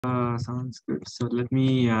Sounds good. So let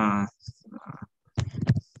me start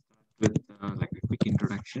with like a quick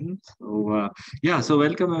introduction. So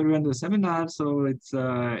welcome everyone to the seminar. So it's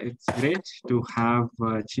great to have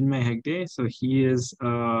Chinmay Hegde. So he's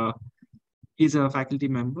a faculty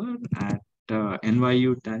member at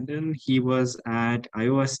NYU Tandon. He was at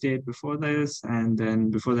Iowa State before this, and then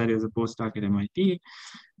before that he was a postdoc at MIT.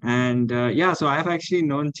 And so I've actually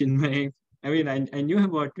known Chinmay. I mean, I knew him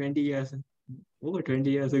about 20 years over 20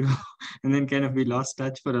 years ago, and then kind of we lost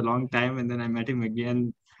touch for a long time, and then I met him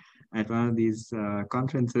again at one of these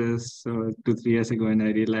conferences 2-3 years ago, and I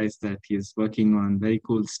realized that he's working on very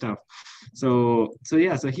cool stuff. So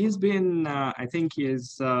he's been I think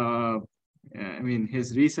his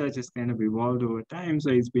research has kind of evolved over time.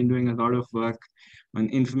 So he's been doing a lot of work on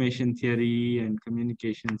information theory and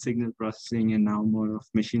communication, signal processing, and now more of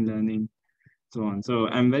machine learning, so on. So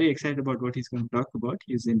I'm very excited about what he's going to talk about.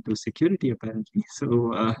 He's into security apparently.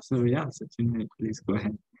 So Chinmay, please go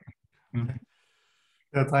ahead.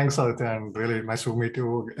 Yeah, thanks, Aditya, and really nice to meet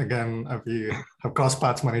you again. We have crossed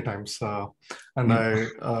paths many times, and I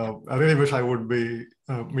really wish I would be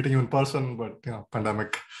meeting you in person, but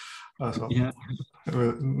pandemic.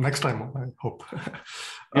 Next time, I hope.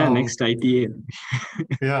 Next ITA.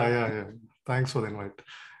 yeah. Thanks for the invite.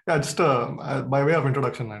 Yeah, just by way of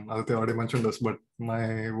introduction, and Aditya already mentioned this, but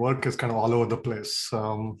my work is kind of all over the place.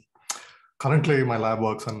 Currently, my lab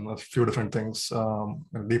works on a few different things: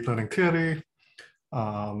 deep learning theory,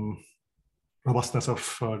 robustness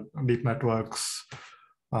of deep networks,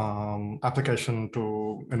 application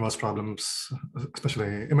to inverse problems,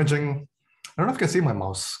 especially imaging. I don't know if you can see my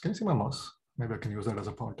mouse. Can you see my mouse? Maybe I can use that as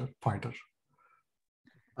a pointer.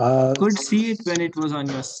 Could see it when it was on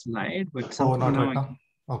your slide, but not right now.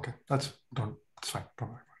 Okay, that's fine. Don't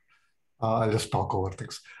worry. I'll just talk over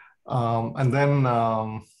things, and then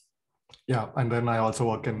I also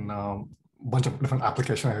work in a bunch of different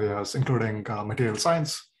application areas, including material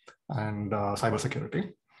science and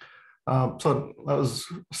cybersecurity. So I was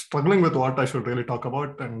struggling with what I should really talk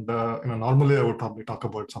about, and normally I would probably talk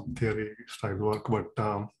about some theory style work, but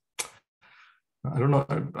I don't know.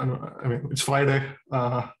 I mean, it's Friday.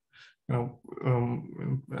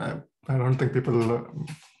 I don't think people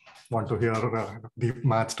want to hear deep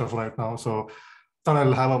math stuff right now. So I thought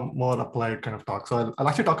I'll have a more applied kind of talk. So I'll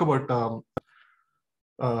actually talk about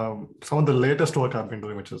some of the latest work I've been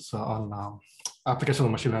doing, which is on application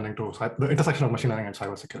of machine learning to the intersection of machine learning and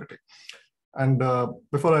cybersecurity. And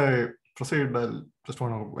before I proceed, I just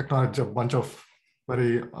want to acknowledge a bunch of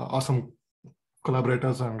very awesome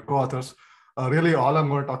collaborators and co-authors. Really, all I'm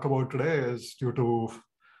going to talk about today is due to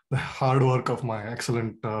the hard work of my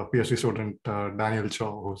excellent Ph.D. student, Daniel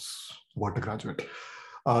Cho, who's about to graduate.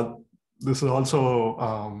 This is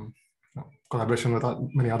also collaboration with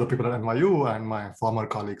many other people at NYU and my former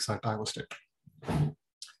colleagues at Iowa State.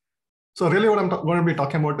 So really what I'm going to be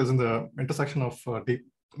talking about is in the intersection of deep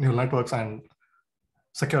neural networks and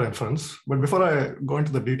secure inference. But before I go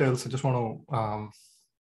into the details, I just want to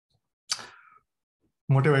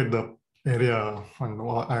motivate the area and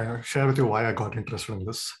I share with you why I got interested in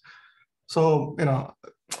this. So,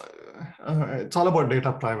 it's all about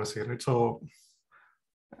data privacy, right? So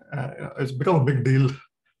it's become a big deal.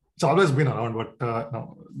 It's always been around, but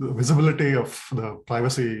the visibility of the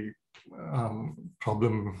privacy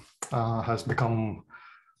problem has become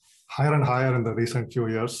higher and higher in the recent few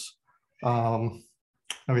years.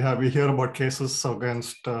 We hear about cases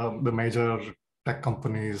against the major tech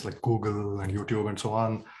companies like Google and YouTube and so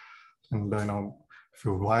on. And if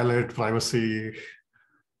you violate privacy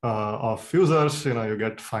of users, you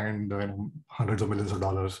get fined hundreds of millions of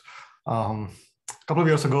dollars. A couple of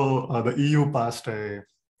years ago, the EU passed a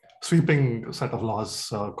sweeping set of laws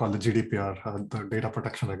called the GDPR, the Data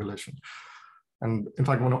Protection Regulation. And in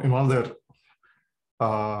fact, in one of their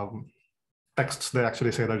texts, they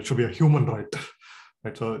actually say that it should be a human right.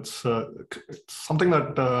 Right? So it's something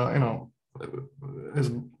that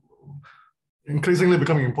is increasingly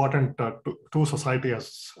becoming important to society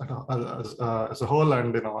as a whole,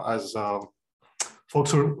 and as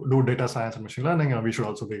folks who do data science and machine learning, we should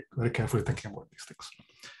also be very carefully thinking about these things.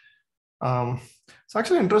 It's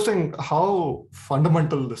actually interesting how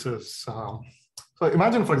fundamental this is. So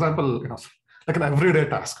imagine, for example, like an everyday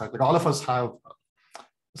task, right? Like all of us have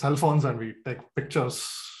cell phones and we take pictures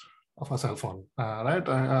of our cell phone, right?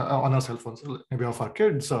 On our cell phones, maybe of our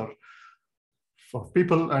kids or for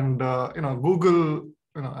people, and Google,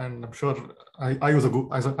 and I'm sure I use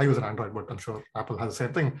an Android, but I'm sure Apple has the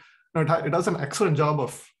same thing. It does an excellent job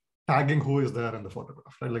of tagging who is there in the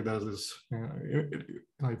photograph, right? Like there's this, you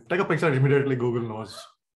take a picture, immediately Google knows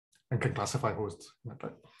and can classify who is in it,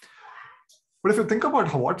 right? But if you think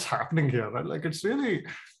about what's happening here, right, like it's really,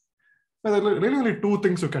 there are really only two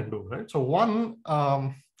things you can do, right? So one,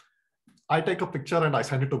 I take a picture and I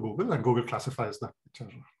send it to Google, and Google classifies that picture,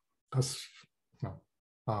 does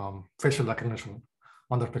facial recognition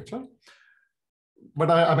on that picture.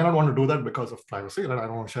 But I may not want to do that because of privacy, right? I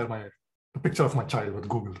don't want to share the picture of my child with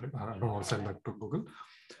Google, right? I don't want to send that to Google.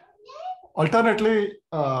 Alternately,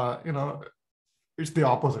 it's the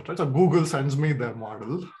opposite, right? So Google sends me their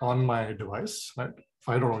model on my device, right? If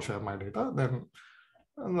I don't want to share my data, then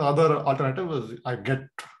the other alternative is I get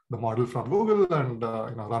the model from Google and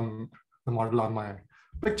run the model on my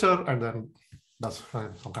picture, and then that's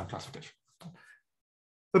some kind of classification.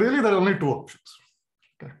 So really, there are only two options,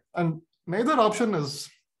 okay? And neither option is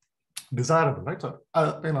desirable, right? So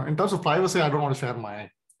in terms of privacy, I don't want to share my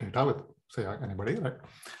data with, say, anybody, right?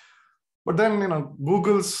 But then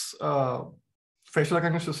Google's facial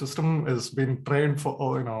recognition system is being trained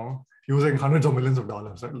for using hundreds of millions of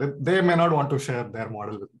dollars, right? They may not want to share their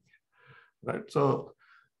model with me, right? So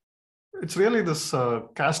it's really this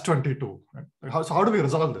catch-22, right? So how do we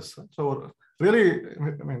resolve this? So really,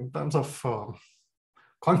 in terms of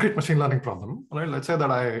concrete machine learning problem, right? Let's say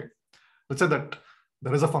that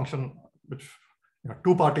there is a function which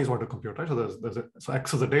two parties want to compute, right? So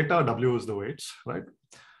X is the data, W is the weights, right?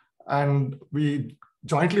 And we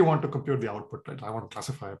jointly want to compute the output, right? I want to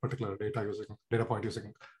classify a particular data point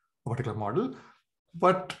using a particular model,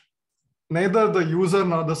 but neither the user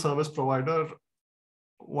nor the service provider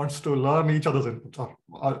wants to learn each other's inputs,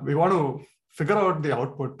 or we want to figure out the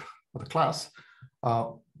output of the class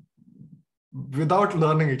without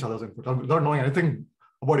learning each other's input, or without knowing anything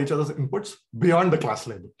about each other's inputs beyond the class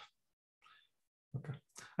label. Okay.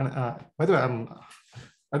 And by the way,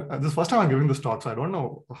 this is the first time I'm giving this talk, so I don't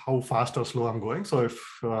know how fast or slow I'm going. So if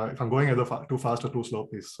I'm going either too fast or too slow,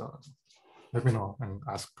 please let me know and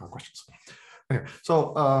ask questions. Anyway,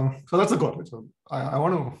 so that's the goal. Right? So I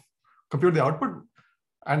want to compute the output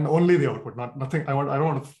and only the output, nothing. I don't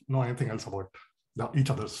want to know anything else about each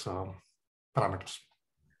other's parameters.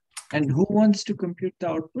 And who wants to compute the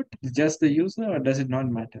output? Just the user, or does it not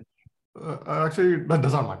matter? Actually, that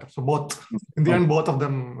does not matter. So in the end, both of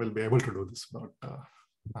them will be able to do this. But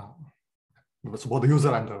so both the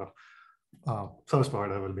user and the service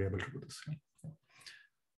provider will be able to do this.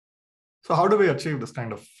 So how do we achieve this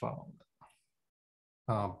kind of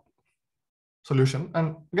solution?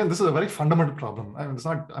 And again, this is a very fundamental problem. I'll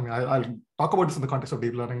talk about this in the context of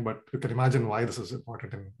deep learning, but you can imagine why this is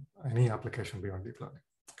important in any application beyond deep learning.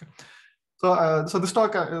 Okay. So this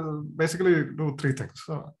talk will basically do three things.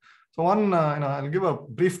 So one, I'll give a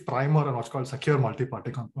brief primer on what's called secure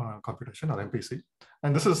multi-party computation, or MPC.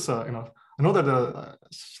 And this is, I know that there are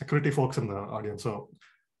security folks in the audience. So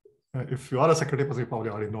if you are a security person, you probably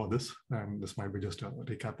already know this. And this might be just a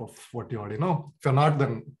recap of what you already know. If you're not,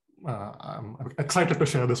 then I'm excited to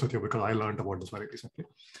share this with you because I learned about this very recently.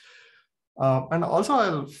 And also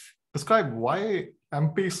I'll describe why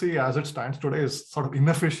MPC as it stands today is sort of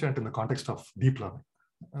inefficient in the context of deep learning.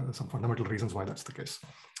 Some fundamental reasons why that's the case.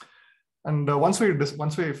 And once we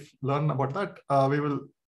learn about that, we will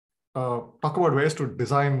talk about ways to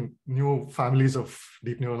design new families of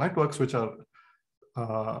deep neural networks, which are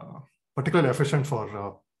particularly efficient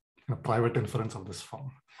for private inference of this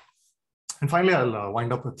form. And finally, I'll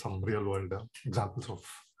wind up with some real-world examples of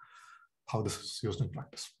how this is used in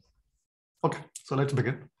practice. Okay, so let's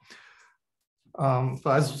begin. So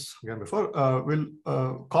as again before, we'll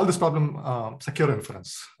call this problem secure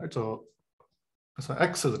inference. Right? So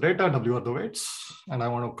X is data, W are the weights, and I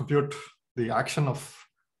want to compute the action of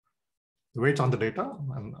the weights on the data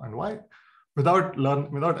and Y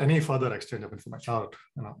without any further exchange of information.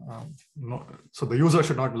 So the user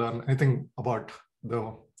should not learn anything about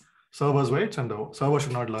the server's weights, and the server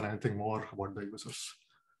should not learn anything more about the user's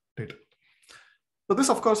data. So this,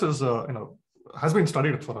 of course, is has been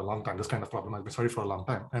studied for a long time. This kind of problem has been studied for a long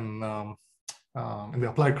time, and in the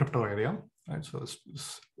applied crypto area. Right? So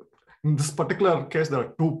in this particular case, there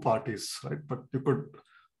are two parties, right? But you could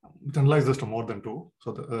generalize this to more than two.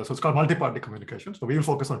 So it's called multi-party communication. So we will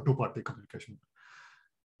focus on two-party communication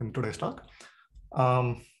in today's talk.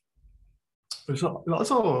 We'll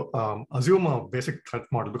also assume a basic threat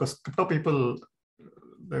model, because crypto people,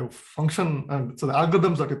 they function, and so the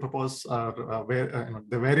algorithms that you propose are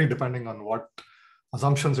they vary depending on what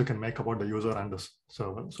assumptions you can make about the user and the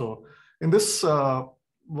server. So in this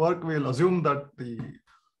work, we'll assume that the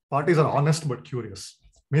parties are honest but curious,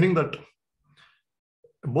 meaning that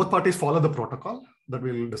both parties follow the protocol that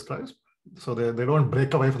we'll describe. So they don't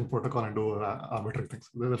break away from the protocol and do arbitrary things.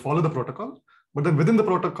 They will follow the protocol, but then within the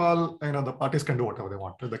protocol, the parties can do whatever they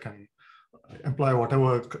want. They can employ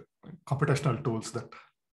whatever computational tools that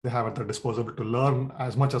they have at their disposal to learn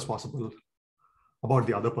as much as possible about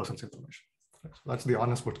the other person's information. So that's the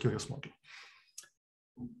honest but curious model.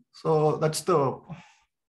 So that's the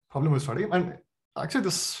problem we study. And actually,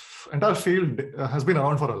 this entire field has been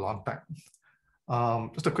around for a long time.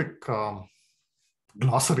 Just a quick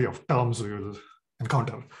glossary of terms we will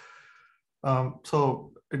encounter.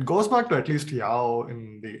 So it goes back to at least Yao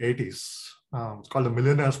in the 80s. It's called the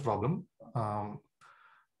millionaire's problem.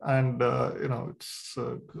 It's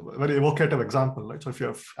a very evocative example, right? So if you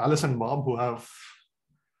have Alice and Bob who have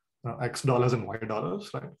X dollars and Y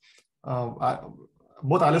dollars, right?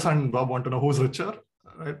 Both Alice and Bob want to know who's richer,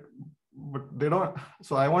 right? But they don't.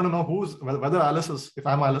 So I want to know whether Alice is, if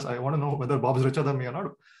I'm Alice, I want to know whether Bob's richer than me or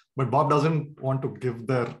not. But Bob doesn't want to give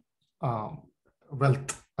their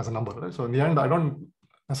wealth as a number, right? So in the end, I don't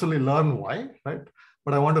necessarily learn Y, right?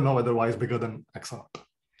 But I want to know whether Y is bigger than X or not.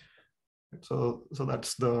 So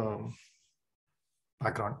that's the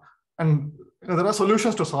background. And there are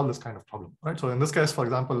solutions to solve this kind of problem, right? So in this case, for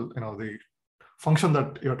example, the function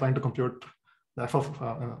that you're trying to compute, the f of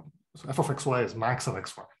xy is max of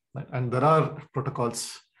xy, right? And there are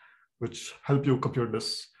protocols which help you compute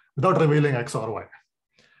this without revealing x or y,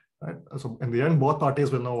 right? So in the end, both parties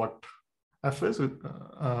will know what f is,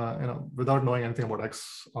 without knowing anything about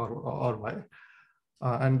x or y.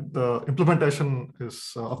 And the implementation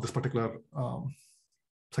is of this particular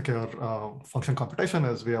secure function computation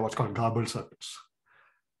is via what's called garbled circuits.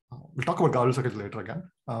 We'll talk about garbled circuits later again.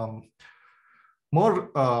 More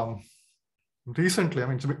recently, I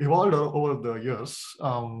mean, it's evolved over the years.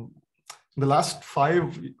 In the last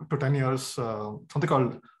 5 to 10 years, something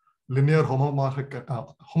called linear homomorphic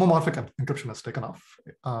encryption has taken off,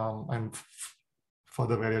 and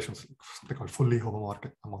further variations, something called fully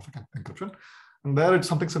homomorphic encryption. And there it's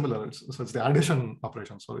something similar. It's the addition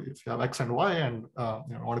operation. So if you have x and y and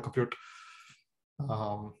want to compute,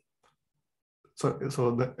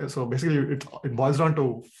 so basically it boils down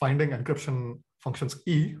to finding encryption functions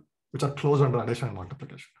E which are closed under addition and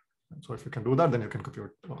multiplication. And so if you can do that, then you can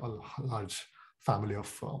compute a large family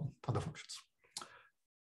of other functions.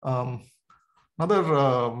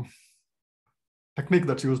 Another technique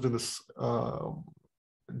that's used in this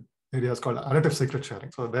area is called additive secret sharing.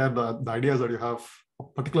 So there, the idea is that you have a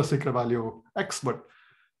particular secret value x, but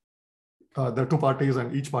there are 2 parties,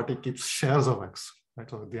 and each party keeps shares of x. Right?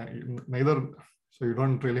 So so you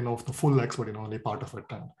don't really know the full x, but you know only part of it,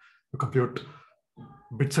 and you compute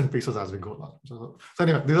bits and pieces as we go along. So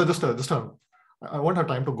anyway, these are just I won't have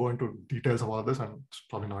time to go into details of all this, and it's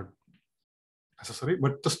probably not necessary.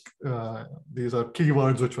 But just these are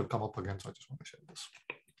keywords which will come up again. So I just want to share this.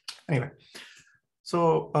 Anyway.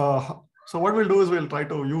 So what we'll do is we'll try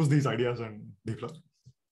to use these ideas in deep learning.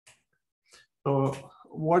 So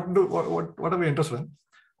what are we interested in?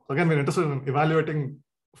 So again, we're interested in evaluating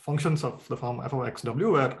functions of the form f of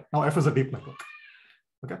xw, where now f is a deep network.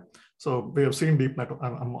 Okay, so we have seen deep network.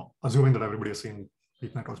 I'm assuming that everybody has seen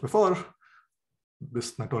deep networks before.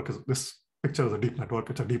 This picture is a deep network.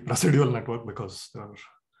 It's a deep residual network because there are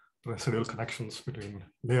residual connections between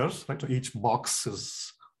layers, right? So each box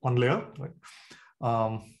is one layer, right?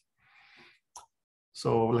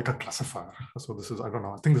 So like a classifier. So this is, I don't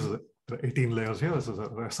know, I think this is 18 layers here. This is a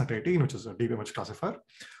ResNet 18, which is a deep image classifier.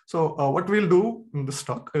 So what we'll do in this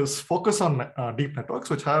talk is focus on deep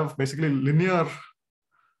networks, which have basically linear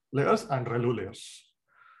layers and ReLU layers,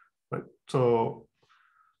 right? So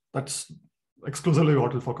that's exclusively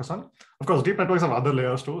what we'll focus on. Of course, deep networks have other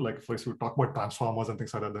layers too. Like if we talk about transformers and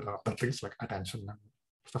things like that, there are other things like attention and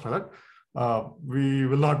stuff like that. We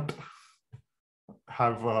will not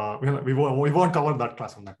have, we won't cover that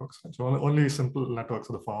class of networks. So only simple networks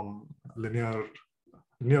of the form linear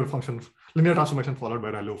transformation followed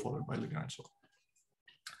by ReLU followed by linear and so on.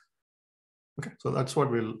 Okay, so that's what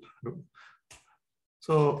we'll do.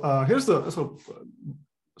 So here's so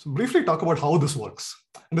briefly talk about how this works.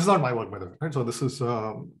 And this is not my work, by the way, right? So this is,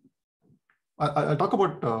 I'll talk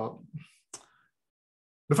about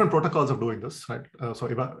different protocols of doing this, right? So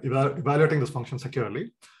evaluating this function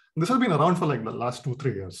securely. And this has been around for like the last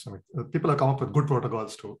 2-3 years. I mean, people have come up with good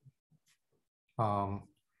protocols to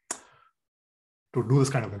do this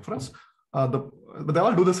kind of inference. But they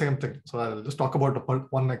all do the same thing. So I'll just talk about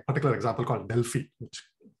one particular example called Delphi, which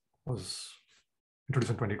was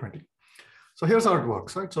introduced in 2020. So here's how it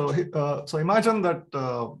works, right? So imagine that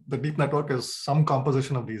the deep network is some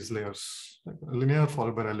composition of these layers, like linear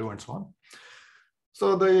followed by ReLU and so on.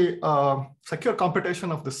 So the secure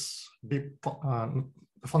computation of this deep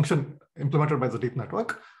function implemented by the deep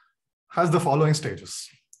network has the following stages,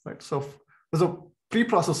 right? So there's a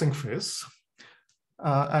pre-processing phase,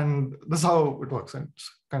 And this is how it works. And it's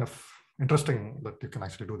kind of interesting that you can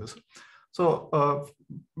actually do this. So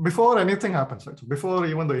before anything happens, right? So before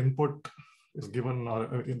even the input is given,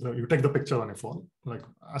 or you take the picture on your phone, like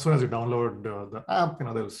as soon as you download the app,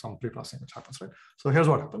 there's some pre-processing which happens, right? So here's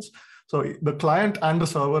what happens. So the client and the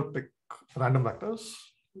server pick random vectors.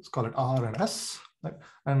 Let's call it R and S, right?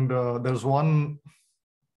 And there's one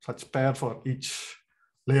such pair for each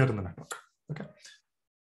layer in the network, okay?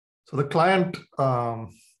 So the client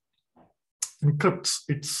encrypts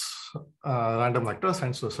its random vector,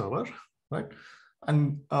 sends to the server, right?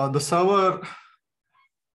 And the server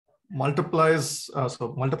multiplies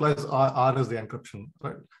R is the encryption,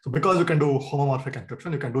 right? So because you can do homomorphic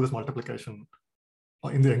encryption, you can do this multiplication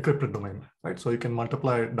in the encrypted domain, right? So you can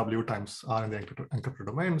multiply W times R in the encrypted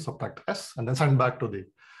domain, subtract S, and then send back to the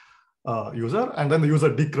user, and then the user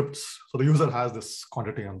decrypts. So the user has this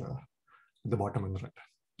quantity on the bottom in the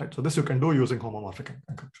right? So this you can do using homomorphic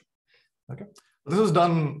encryption, okay? This is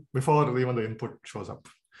done before even the input shows up.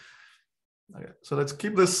 Okay, so let's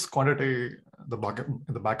keep this quantity in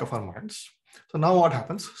the back of our minds. So now what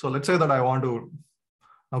happens? So let's say that I want to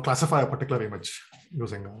now classify a particular image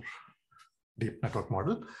using our deep network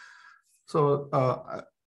model. So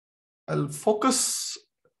I'll focus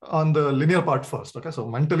on the linear part first. Okay, so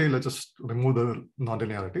mentally, let's just remove the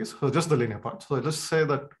non-linearities. So just the linear part. So let's say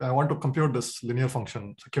that I want to compute this linear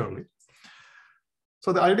function securely.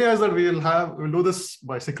 So the idea is that we'll do this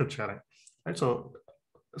by secret sharing, right? So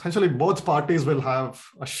essentially, both parties will have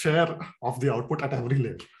a share of the output at every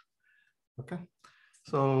layer. Okay,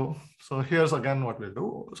 so here's again what we'll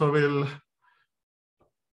do. So we'll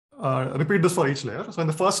repeat this for each layer. So in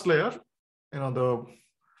the first layer, the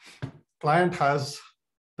client holds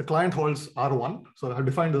R1. So I have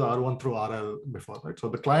defined this R1 through RL before, right? So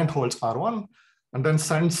the client holds R1 and then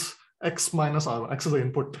sends X minus R1. X is the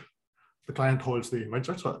input. The client holds the image,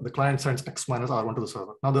 right? So the client sends X minus R1 to the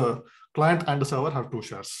server. Now the client and the server have 2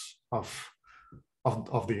 shares of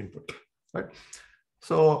the input, right?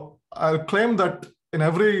 So I'll claim that in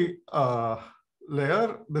every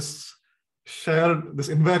layer, this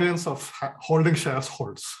invariance of holding shares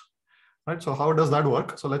holds, right? So how does that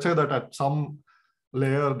work? So let's say that at some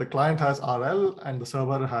layer, the client has RL and the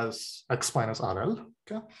server has X minus RL,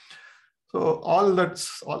 okay? So all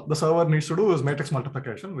the server needs to do is matrix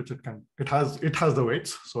multiplication, which it has the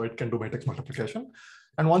weights, so it can do matrix multiplication.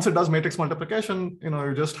 And once it does matrix multiplication,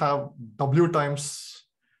 you just have W times.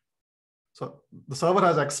 So the server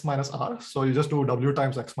has X minus R, so you just do W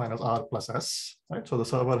times X minus R plus S, right? So the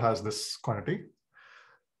server has this quantity.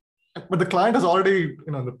 But the client has already,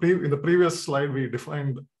 in the previous slide, we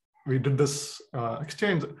did this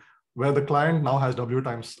exchange where the client now has W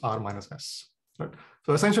times R minus S, right?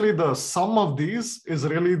 So essentially the sum of these is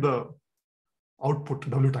really the output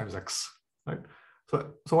W times X, right?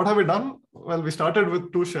 So what have we done? Well, we started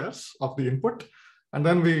with 2 shares of the input, and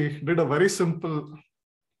then we did a very simple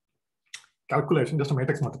calculation, just a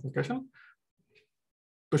matrix multiplication,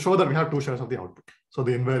 to show that we have 2 shares of the output. So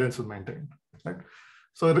the invariance is maintained, right?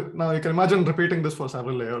 So now you can imagine repeating this for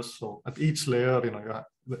several layers. So at each layer, the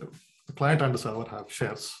client and the server have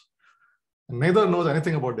shares. And neither knows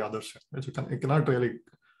anything about the other share. Right? You cannot really.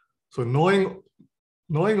 So knowing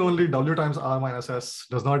only W times R minus S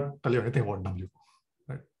does not tell you anything about W,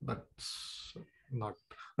 right? That's not.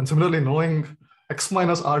 And similarly, knowing X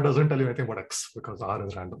minus R doesn't tell you anything about X because R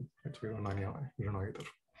is random. Right? We don't know either.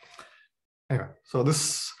 Anyway, so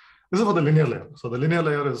this is for the linear layer. So the linear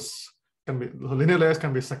layers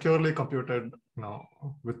can be securely computed,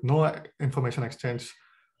 with no information exchange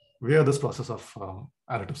via this process of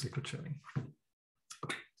additive secret sharing.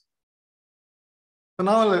 Okay. So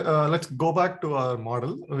now let's go back to our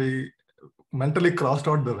model. We mentally crossed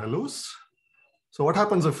out the ReLUs. So what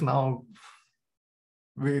happens if now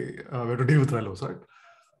we have to deal with ReLUs, right?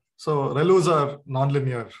 So ReLUs are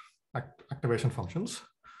nonlinear activation functions.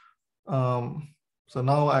 So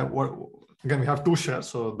now again, we have 2 shares.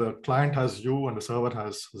 So the client has U and the server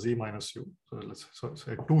has Z minus U. So let's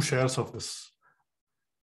say 2 shares of this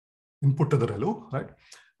input to the ReLU, right?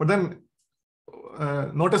 But then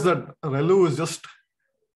notice that ReLU is just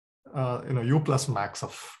U plus max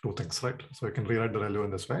of 2 things, right? So you can rewrite the ReLU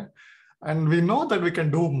in this way. And we know that we can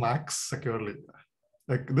do max securely.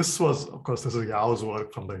 Like this is Yao's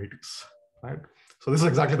work from the 80s, right? So this is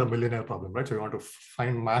exactly the millionaire problem, right? So you want to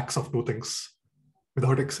find max of 2 things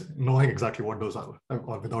without knowing exactly what those are,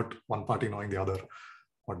 or without one party knowing the other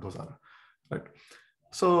what those are, right?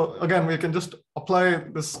 So again, we can just apply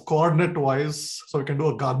this coordinate-wise. So we can do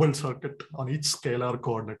a garbled circuit on each scalar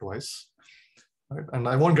coordinate-wise, right? And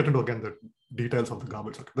I won't get into again the details of the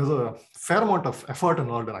garbage circuit. There's a fair amount of effort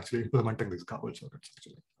involved in actually implementing these garbage circuits.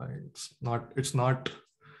 Actually, it's not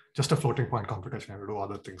just a floating point computation. You do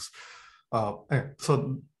other things.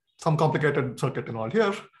 So some complicated circuit involved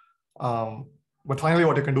here. But finally,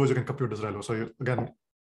 what you can do is you can compute this ReLU. So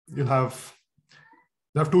you'll have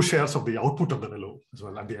two shares of the output of the ReLU as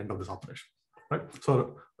well at the end of this operation, right?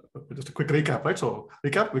 So just a quick recap, right? So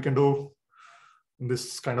recap, we can do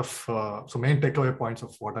this kind of, so main takeaway points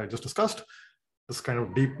of what I just discussed, this kind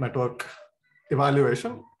of deep network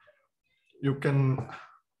evaluation. You can,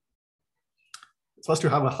 first you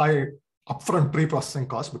have a high upfront pre-processing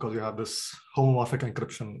cost because you have this homomorphic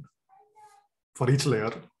encryption for each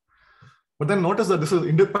layer. But then notice that this is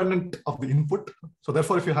independent of the input. So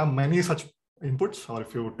therefore, if you have many such inputs, or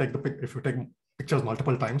if you take pictures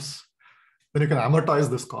multiple times, then you can amortize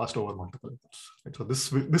this cost over multiple inputs. Right? So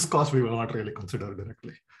this cost we will not really consider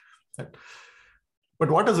directly. Right? But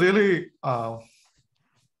what is really I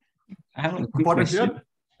have a quick important question.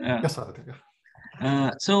 here? Yes, Aditya.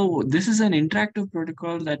 So this is an interactive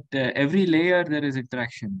protocol that every layer there is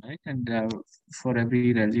interaction, right? And for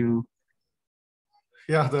every ReLU.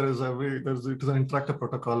 Yeah, it is an interactive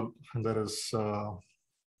protocol, and there is. So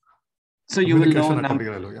you will know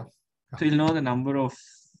ReLU, yeah. So you'll know the number of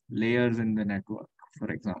layers in the network, for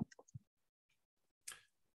example.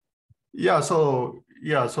 Yeah. So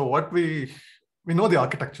what we know the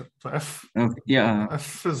architecture. So F. Okay. Yeah.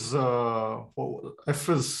 F is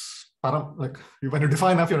like when you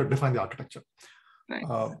define F, you have to define the architecture. Right.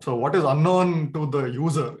 So what is unknown to the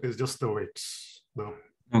user is just the weights, the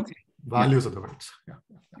values of the weights. Yeah.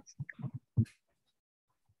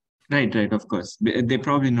 Right, of course. They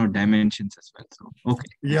probably know dimensions as well. So okay.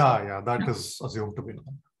 Yeah, that is assumed to be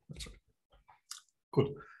known. That's right.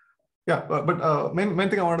 Cool. Yeah, but main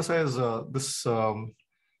thing I want to say is this.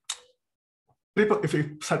 If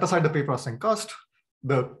we set aside the pre-processing cost,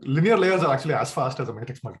 the linear layers are actually as fast as a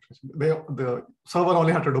matrix multiplication. The server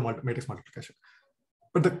only had to do matrix multiplication.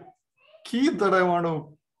 But the key that I want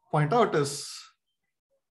to point out is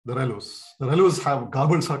the ReLUs. The ReLUs have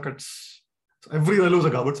garbled circuits. So every ReLU is a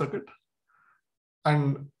garbled circuit.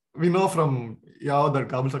 And we know from Yao that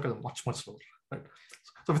garbled circuits are much slower. Right?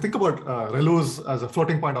 So if you think about ReLUs as a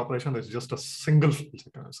floating point operation, it's just a single,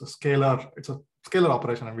 it's a scalar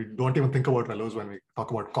operation, and we don't even think about ReLUs when we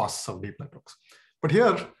talk about costs of deep networks. But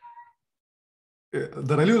here,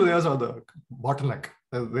 the ReLU layers are the bottleneck.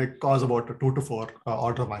 They cause about a 2 to 4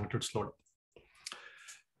 order of magnitude slowdown.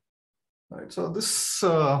 Right. So this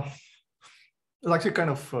is actually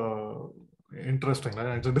kind of interesting.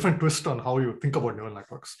 Right? It's a different twist on how you think about neural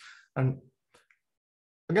networks. And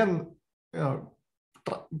again,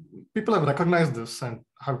 people have recognized this and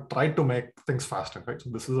have tried to make things faster. Right. So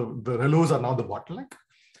the ReLUs are now the bottleneck.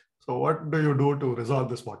 So what do you do to resolve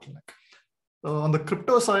this bottleneck? So on the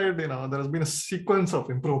crypto side, there has been a sequence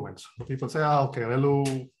of improvements. People say, okay,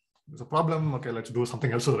 ReLU is a problem. Okay, let's do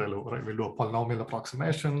something else with ReLU. Right? We'll do a polynomial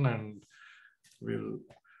approximation, and we'll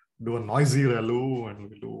do a noisy ReLU, and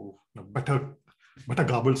we'll do better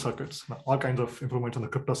garbled circuits. All kinds of improvements on the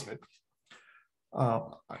crypto side. I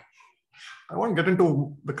won't get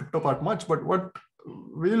into the crypto part much, but what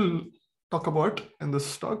we'll talk about in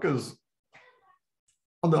this talk is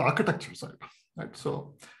on the architecture side. Right?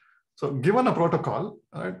 So given a protocol,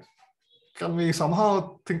 right, can we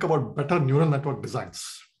somehow think about better neural network designs?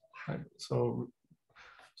 Right? So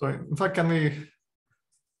in fact, can we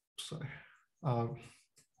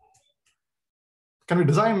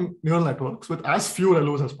design neural networks with as few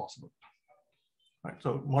ReLUs as possible? Right?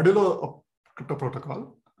 So modulo a crypto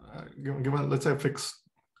protocol, given let's say fixed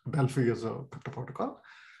Delphi is a crypto protocol,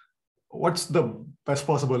 what's the best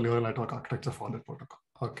possible neural network architecture for that protocol?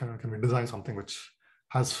 Or can we design something which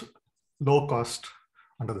has low cost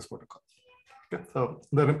under this protocol? Okay, so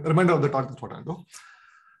the remainder of the talk is what I'll do.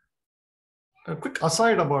 A quick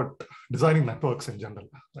aside about designing networks in general.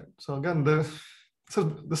 Right? So again, this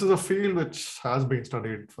is a field which has been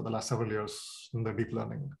studied for the last several years in the deep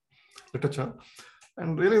learning literature,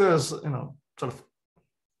 and really there's sort of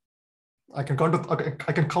I can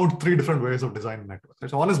count 3 different ways of designing networks.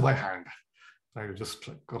 Right? So one is by hand. Right? You just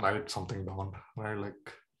write something down, right?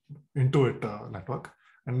 Like intuit network.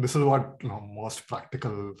 And this is what most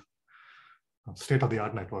practical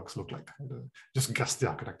state-of-the-art networks look like. Just guess the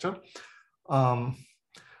architecture.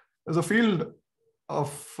 There's a field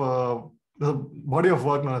of there's a body of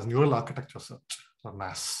work known as neural architecture search, or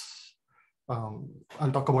NAS.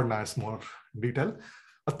 I'll talk about NAS more in detail.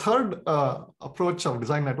 A third approach of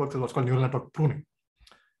design networks is what's called neural network pruning.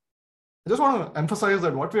 I just want to emphasize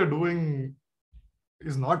that what we are doing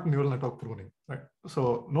is not neural network pruning. Right?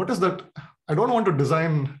 So notice that I don't want to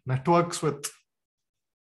design networks with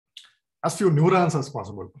as few neurons as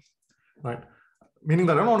possible, right? Meaning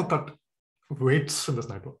that I don't want to cut weights in this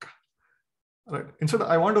network, right? Instead,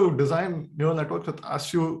 I want to design neural networks with as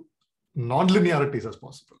few non-linearities as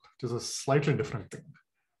possible, which is a slightly different thing,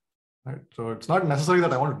 right? So it's not necessary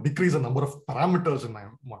that I want to decrease the number of parameters in my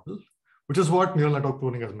model, which is what neural network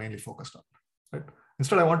pruning is mainly focused on, right?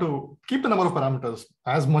 Instead, I want to keep the number of parameters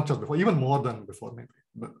as much as before, even more than before, maybe,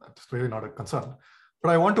 but that's really not a concern. But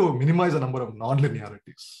I want to minimize the number of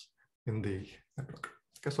non-linearities in the network.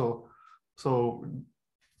 Okay, so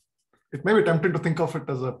it may be tempting to think of it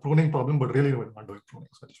as a pruning problem, but really we're not doing pruning.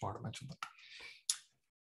 So I just want to mention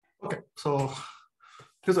that. Okay, so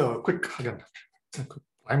here's a quick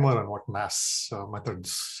primer on what NAS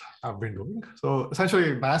methods have been doing. So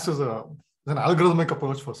essentially, NAS is an algorithmic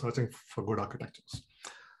approach for searching for good architectures.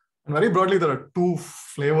 And very broadly, there are two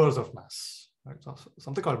flavors of NAS. Right? So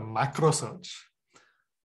something called macro search,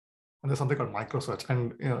 and there's something called micro search.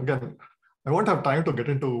 And again, I won't have time to get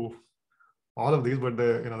into all of these, but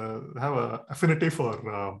they have an affinity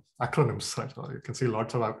for acronyms. Right? So you can see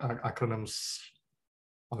lots of acronyms,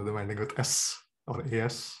 all of them ending with S or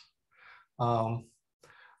AS. All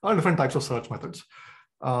different types of search methods.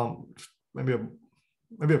 Maybe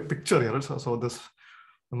a picture here. So this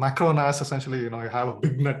macro NAS, essentially, you have a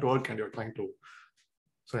big network and you're trying to,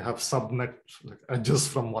 so you have subnet like edges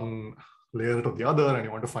from one layer to the other, and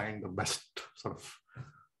you want to find the best sort of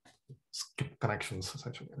skip connections,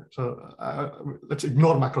 essentially. So let's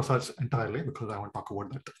ignore macro search entirely because I want to talk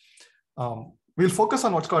about that. We'll focus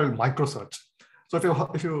on what's called micro search. So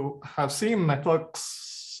if you have seen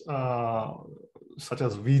networks such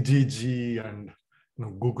as VGG and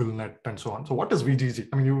GoogleNet and so on. So what is VGG?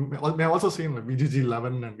 I mean, you may have also seen VGG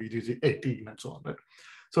 11 and VGG 18 and so on, right?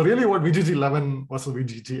 So really what VGG 11 versus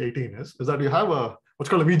VGG 18 is that you have what's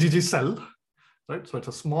called a VGG cell, right? So it's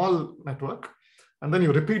a small network, and then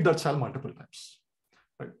you repeat that cell multiple times,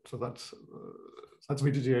 right? So that's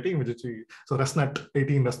VGG 18, VGG, so ResNet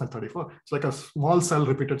 18, ResNet 34. It's like a small cell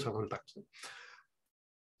repeated several times.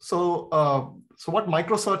 So, so what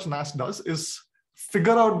microsearch NAS does is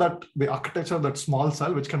figure out that the architecture of that small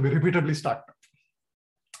cell, which can be repeatedly stacked up.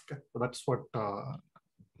 Okay, so that's what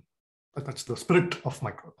that's the spirit of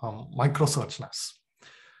microsearch NAS.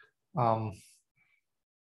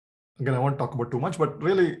 Again, I won't talk about too much, but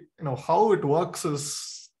really, how it works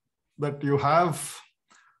is that you have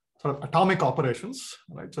sort of atomic operations,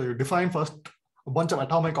 right? So you define first a bunch of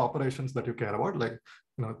atomic operations that you care about, like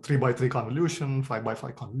 3x3 convolution,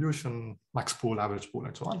 5x5 convolution, max pool, average pool,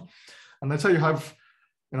 and so on. And let's say you have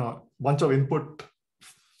a bunch of input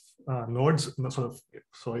nodes.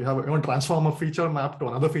 So you want to transform a feature map to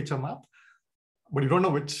another feature map, but you don't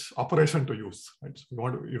know which operation to use. Right? So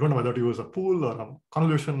you don't know whether to use a pool or a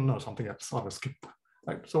convolution or something else, or a skip.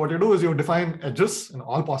 Right? So what you do is you define edges in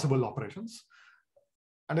all possible operations.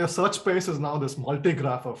 And your search space is now this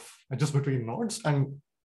multi-graph of edges between nodes. And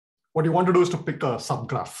what you want to do is to pick a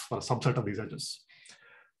subgraph or a subset of these edges.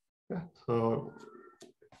 Yeah.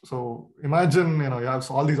 So imagine you have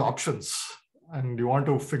all these options, and you want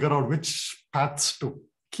to figure out which paths to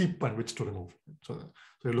keep and which to remove. So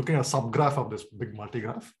you're looking at a subgraph of this big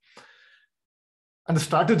multi-graph. And the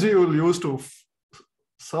strategy you will use to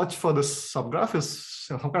search for this subgraph is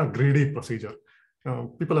some kind of greedy procedure.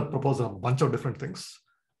 People have proposed a bunch of different things.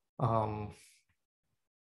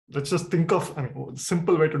 Let's just think of a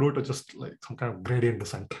simple way to do it is just like some kind of gradient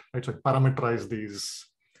descent, right? So parameterize these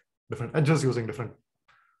different edges using different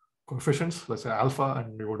coefficients, let's say alpha,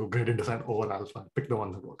 and we will do gradient descent over alpha and pick the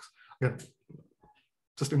one that works. Again,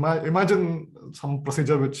 just imagine some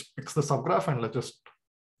procedure which picks the subgraph, and let's just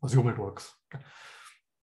assume it works.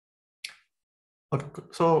 Okay,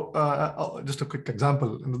 so just a quick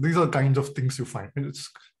example. These are the kinds of things you find. It's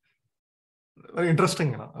very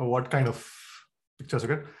interesting, what kind of pictures you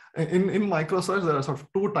get. In microsearch, there are sort of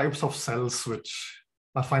two types of cells which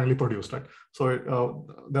are finally produced, right? So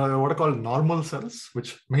there are what are called normal cells,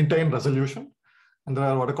 which maintain resolution, and there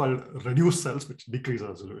are what are called reduced cells, which decrease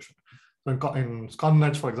resolution. So in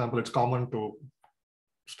ConNets, for example, it's common to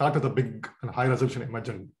start with a big and high resolution image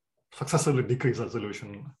and successively decrease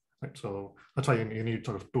resolution, right? So that's why you need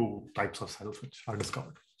sort of two types of cells which are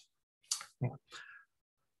discovered.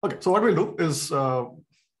 Okay, so what we'll do is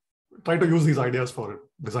try to use these ideas for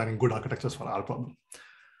designing good architectures for our problem.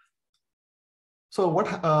 So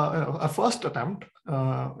what our first attempt,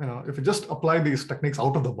 if you just apply these techniques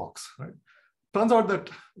out of the box, right? Turns out that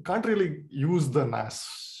you can't really use the NAS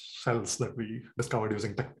cells that we discovered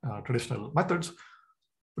using traditional methods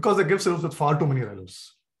because they give cells with far too many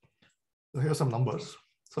realms. So here's some numbers.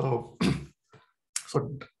 So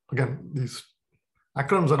again, these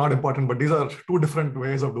acronyms are not important, but these are two different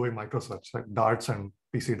ways of doing microsearch, like darts and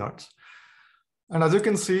PC darts. And as you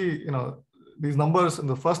can see, these numbers, and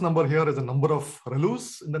the first number here is the number of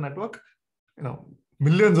ReLUs in the network,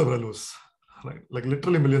 millions of ReLUs, right? Like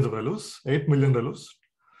literally millions of ReLUs, 8 million ReLUs.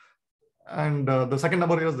 And the second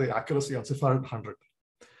number here is the accuracy on CIFAR 100.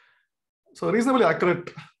 So reasonably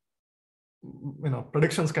accurate,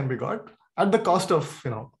 predictions can be got at the cost of,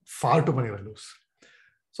 far too many ReLUs.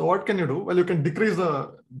 So what can you do? Well, you can decrease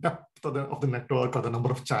the depth of the network or the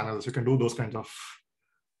number of channels. You can do those kinds of,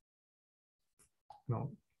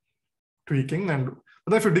 tweaking. But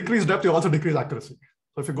then if you decrease depth, you also decrease accuracy.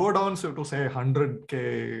 So if you go down to say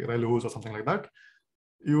 100K ReLUs or something like that,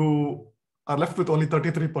 you are left with only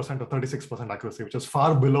 33% or 36% accuracy, which is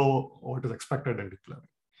far below what is expected in deep learning.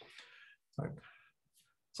 Right.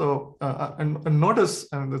 So, and notice,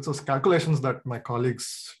 and it's those calculations that my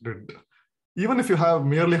colleagues did, even if you have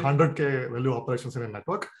merely 100K ReLU operations in a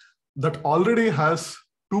network, that already has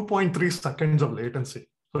 2.3 seconds of latency.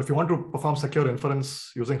 So if you want to perform secure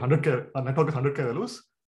inference using 100K, a network with 100K ReLUs,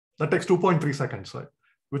 that takes 2.3 seconds, right?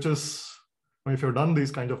 Which is, if you've done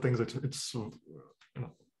these kinds of things, it's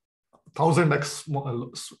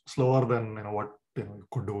 1000x slower than what you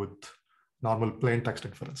could do with normal plain text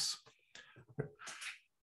inference. Okay.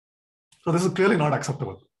 So this is clearly not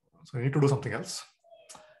acceptable. So you need to do something else.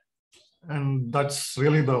 And that's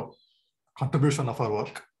really the contribution of our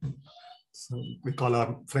work. So we call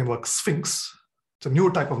our framework Sphinx. It's a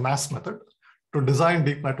new type of NAS method to design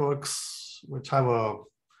deep networks which have a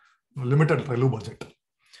limited ReLU budget.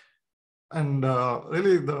 And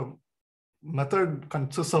really the method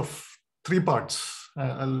consists of 3 parts.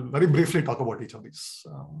 I'll very briefly talk about each of these.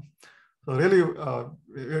 So really,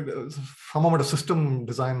 some amount of system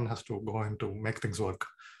design has to go in to make things work.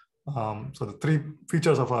 So the 3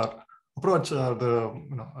 features of our approach are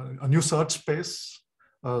a new search space,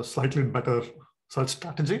 a slightly better search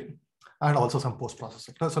strategy, and also some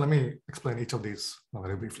post-processing. So let me explain each of these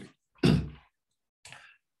very briefly.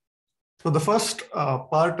 So the first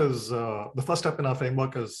part is, the first step in our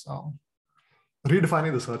framework is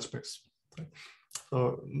redefining the search space.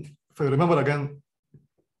 So if you remember again,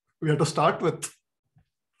 we have to start with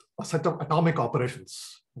a set of atomic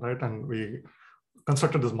operations, right? And we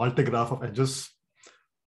constructed this multi-graph of edges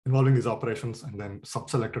involving these operations and then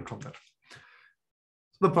sub-selected from there.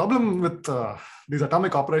 So the problem with these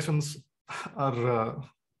atomic operations are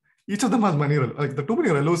each of them has many, like the too many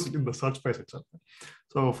ReLUs in the search space itself.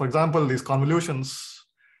 So for example, these convolutions,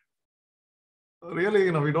 really,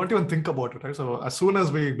 we don't even think about it, right? So as soon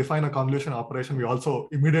as we define a convolution operation, we also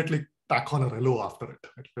immediately tack on a ReLU after it.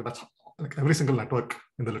 Right? That's like every single network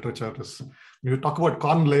in the literature is, when you talk about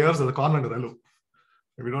con layers, there's a con and a ReLU.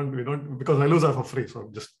 We don't, because ReLUs are for free, so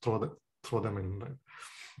just throw them in, right?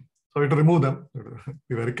 So we have to remove them,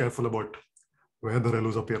 be very careful about where the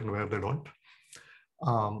ReLUs appear and where they don't.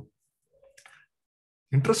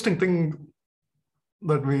 Interesting thing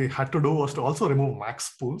that we had to do was to also remove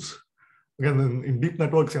max pools. Again, in deep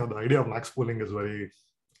networks, the idea of max pooling is very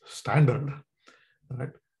standard,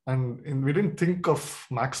 right? And we didn't think of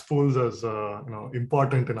max pools as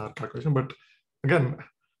important in our calculation, but again,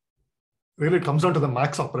 really it comes down to the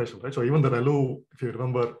max operation, right? So even the ReLU, if you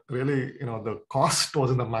remember, really, the cost was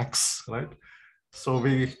in the max, right? So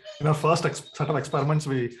we, in our first set of experiments,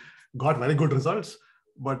 we got very good results,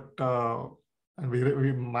 but and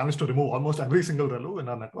we managed to remove almost every single ReLU in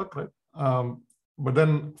our network, right? But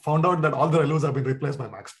then found out that all the ReLUs have been replaced by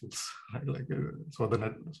max pools, right? So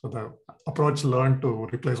the approach learned to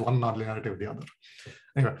replace one nonlinearity with the other.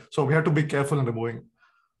 Anyway, so we had to be careful in removing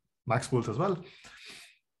max pools as well.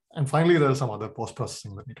 And finally, there's some other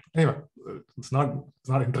post-processing that needed. Anyway, it's not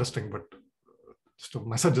interesting, but just a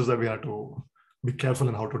message is that we have to be careful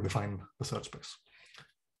in how to define the search space.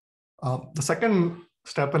 The second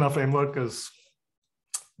step in our framework is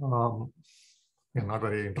not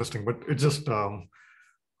very interesting, but it's just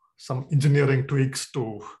some engineering tweaks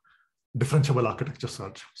to differentiable architecture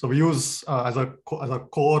search. So we use as a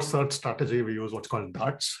core search strategy, we use what's called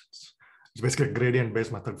darts. It's basically a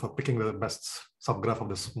gradient-based method for picking the best subgraph of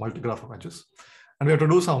this multi-graph of edges. And we have to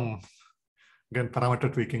do some, again,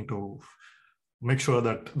 parameter tweaking to make sure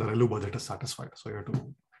that the ReLU budget is satisfied. So you have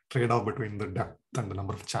to trade off between the depth and the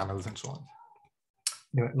number of channels and so on.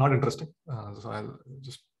 Yeah, not interesting. So I'll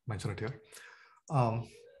just mention it here.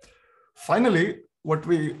 Finally, what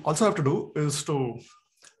we also have to do is to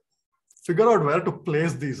figure out where to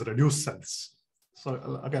place these reduced cells.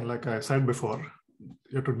 So again, like I said before,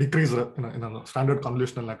 you have to decrease, in a standard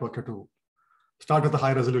convolutional network, you have to start with a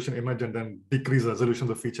high resolution image and then decrease resolution of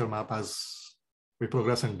the feature map as we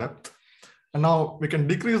progress in depth. And now we can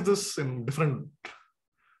decrease this in different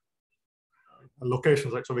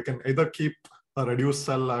locations, right? So we can either keep a reduced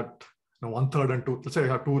cell at 1/3 and 2. Let's say you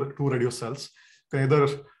have two reduced cells. You can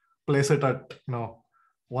either place it at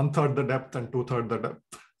 1/3 the depth and 2/3 the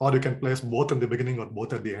depth, or you can place both in the beginning or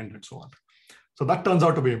both at the end, and so on. So that turns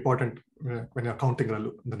out to be important when you're counting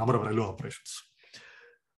the number of ReLU operations.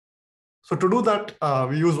 So to do that,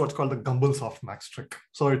 we use what's called the Gumbel softmax trick.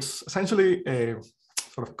 So it's essentially a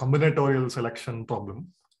sort of combinatorial selection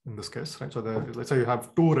problem in this case, right? So let's say you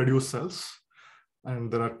have two reduced cells,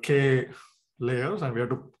 and there are k layers, and we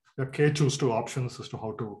have k choose two options as to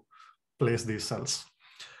how to place these cells.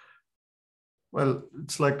 Well,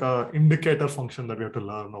 it's like an indicator function that we have to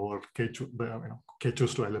learn over k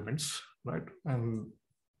choose two elements, right? And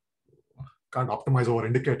can't optimize over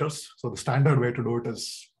indicators. So the standard way to do it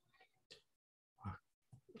is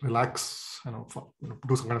relax,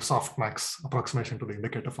 do some kind of softmax approximation to the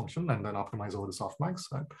indicator function and then optimize over the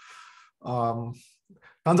softmax, right?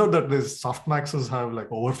 Turns out that these softmaxes have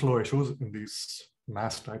like overflow issues in these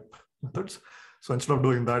mass type methods. So instead of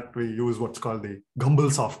doing that, we use what's called the Gumbel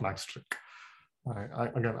softmax trick.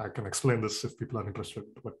 Again, I can explain this if people are interested,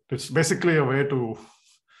 but it's basically a way to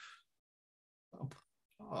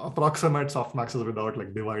approximate softmaxes without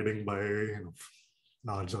like dividing by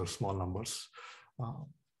large or small numbers.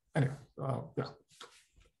 Anyway, yeah,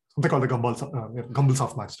 something called the Gumbel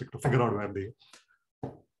softmax trick to figure out where the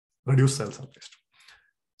reduced cells are placed.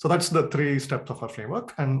 So that's the 3 steps of our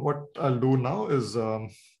framework. And what I'll do now is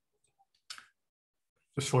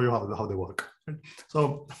just show you how they work.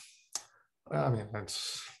 So, I mean,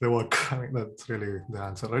 they work. I mean, that's really the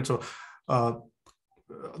answer, right? So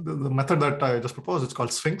the method that I just proposed, it's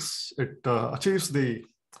called Sphinx. It achieves the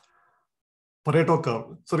Pareto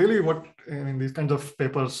curve. So really what in these kinds of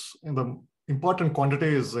papers, the important quantity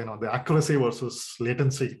is the accuracy versus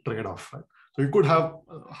latency trade-off, right? So you could have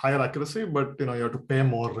higher accuracy, but you have to pay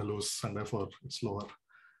more ReLUs, and therefore it's lower.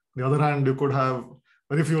 On the other hand, you could have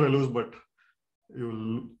very few ReLUs, but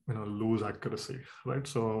you lose accuracy, right?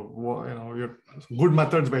 So your good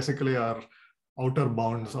methods basically are outer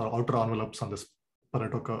bounds or outer envelopes on this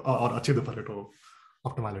Pareto curve, or achieve the Pareto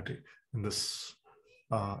optimality in this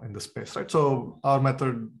space, right? So our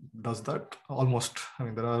method does that almost. I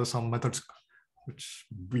mean, there are some methods which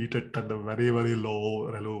beat it at the very, very low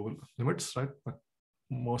ReLU limits, right? But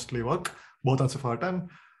mostly work both on Ceph-R10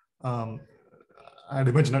 and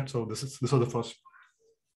ImageNet. So this was the first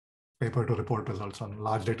paper to report results on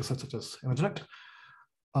large data sets such as ImageNet.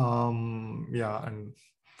 Yeah, and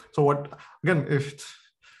so what again,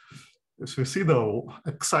 if you see the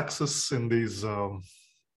x-axis in these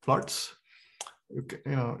plots,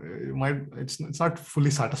 it's not fully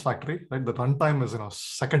satisfactory, right? The runtime is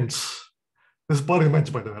seconds. This is per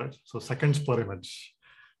image, by the way, right? So seconds per image.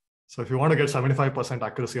 So if you want to get 75%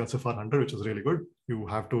 accuracy on Ceph-R100, which is really good, you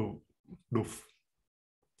have to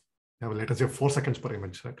have a latency of 4 seconds per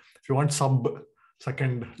image, right? If you want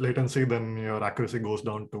sub-second latency, then your accuracy goes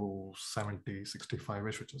down to 70,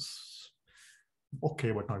 65-ish, which is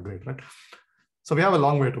okay, but not great, right? So we have a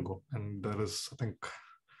long way to go, and there is, I think,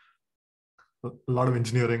 a lot of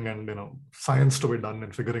engineering and science to be done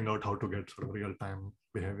in figuring out how to get sort of real-time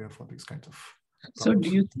behavior for these kinds of problems. So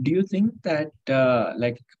do you think that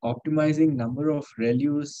like optimizing number of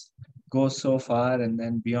ReLUs goes so far, and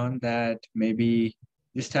then beyond that maybe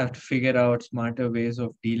just have to figure out smarter ways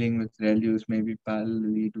of dealing with ReLUs, maybe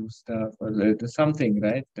parallelly do stuff or something,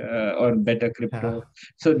 right? Or better crypto. Yeah.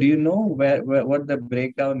 So do you know where what the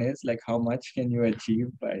breakdown is? Like how much can you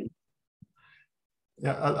achieve by?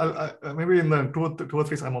 Yeah, I'll maybe in the two or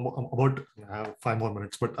three, I'm about 5 more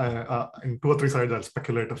minutes, but in 2 or 3 slides, I'll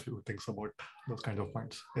speculate a few things about those kinds of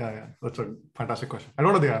points. Yeah, that's a fantastic question. I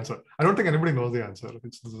don't know the answer. I don't think anybody knows the answer.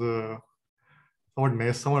 It's the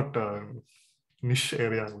somewhat niche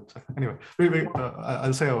area, I would say. Anyway,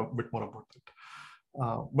 I'll say a bit more about it.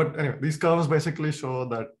 But anyway, these curves basically show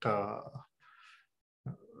that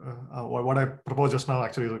what I proposed just now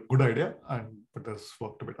actually is a good idea, but there's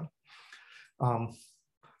work to be done.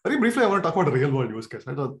 Very briefly, I want to talk about a real world use case.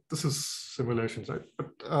 Right? So this is simulations, right?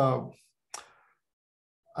 But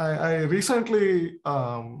I recently,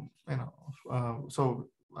 so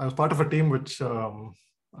I was part of a team which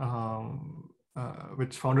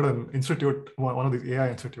founded an institute, one of these AI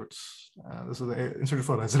institutes. This is the Institute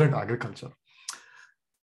for Resilient Agriculture.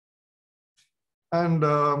 And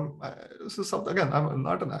this is something, again,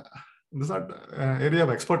 this is not an area of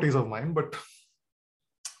expertise of mine, but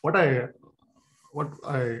what I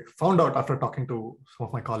found out after talking to some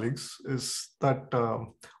of my colleagues is that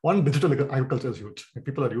one, digital agriculture is huge.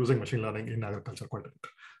 People are using machine learning in agriculture quite a bit.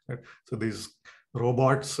 Right? So these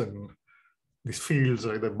robots and these fields,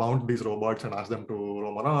 right? They mount these robots and ask them to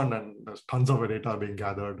roam around, and there's tons of data being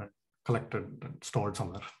gathered and collected and stored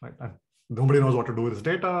somewhere, right? And nobody knows what to do with this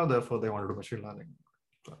data, therefore they want to do machine learning.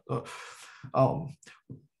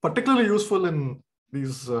 Particularly useful in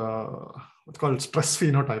these what's called stress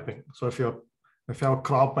phenotyping. So if you have a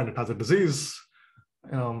crop and it has a disease,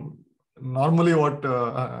 normally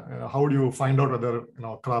how do you find out whether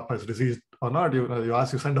a crop has disease or not? You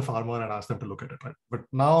send a farmer and ask them to look at it, right? But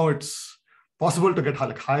now it's possible to get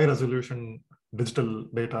like high resolution digital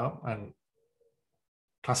data and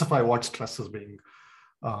classify what stress is being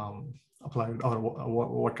applied, or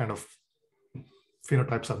what kind of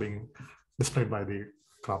phenotypes are being displayed by the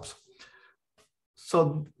crops.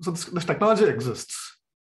 So this technology exists,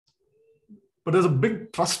 but there's a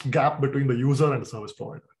big trust gap between the user and the service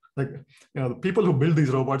provider. Like, the people who build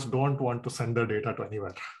these robots don't want to send their data to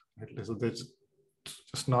anywhere. Right? So they're just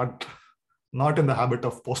not in the habit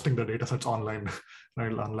of posting the data sets online,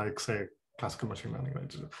 right? Unlike, say, classical machine learning,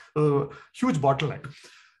 right? So, huge bottleneck.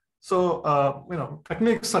 So,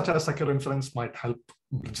 techniques such as secure inference might help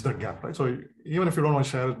bridge that gap, right? So even if you don't want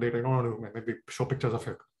to share data, you don't want to maybe show pictures of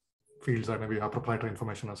your fields, or maybe you have proprietary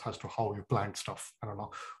information as to how you plant stuff. I don't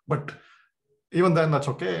know, but even then, that's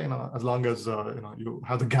okay. As long as you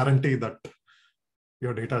have the guarantee that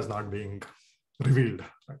your data is not being revealed.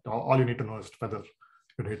 Right? All you need to know is whether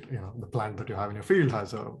your data, the plant that you have in your field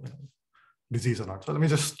has a disease or not. So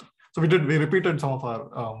we repeated some of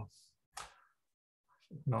our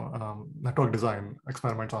network design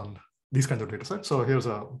experiments on these kinds of data sets. So here's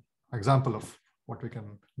an example of what we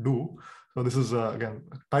can do. So this is again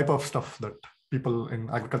a type of stuff that people in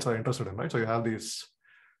agriculture are interested in, right? So you have these.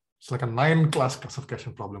 It's like a 9-class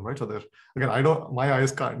classification problem, right? So there, again, my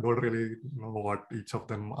eyes don't really know what each of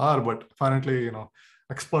them are, but apparently,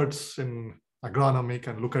 experts in agronomy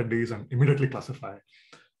can look at these and immediately classify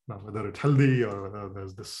whether it's healthy or whether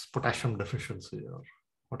there's this potassium deficiency or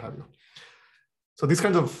what have you. So these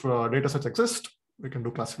kinds of data sets exist. We can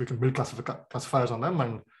build classifiers on them.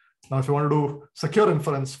 And now if you want to do secure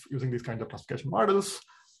inference using these kinds of classification models,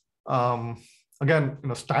 again,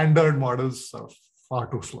 standard models are far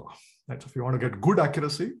too slow. Right? So if you want to get good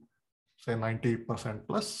accuracy, say 90%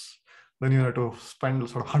 plus, then you have to spend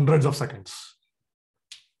sort of hundreds of seconds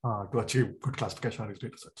to achieve good classification of these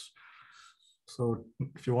data sets. So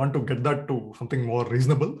if you want to get that to something more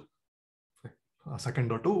reasonable, a second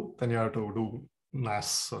or two, then you have to do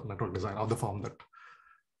NAS network design of the form that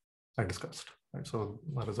I discussed. Right? So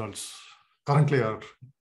my results currently are,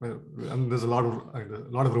 and there's a lot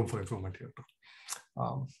of room for improvement here too.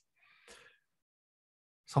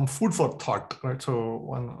 Some food for thought, right? So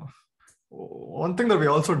one thing that we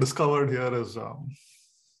also discovered here is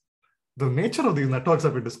the nature of these networks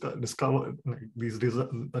that we discover,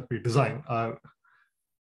 that we design, are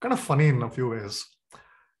kind of funny in a few ways.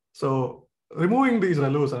 So removing these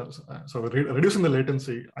ReLUs, reducing the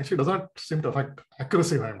latency, actually does not seem to affect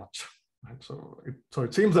accuracy very much. Right? So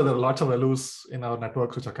it seems that there are lots of ReLUs in our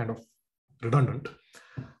networks which are kind of redundant.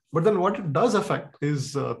 But then what it does affect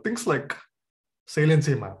is things like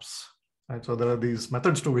saliency maps. Right? So there are these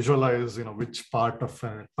methods to visualize, which part of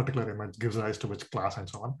a particular image gives rise to which class and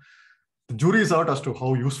so on. The jury is out as to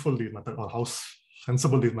how useful these methods or how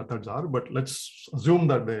sensible these methods are, but let's assume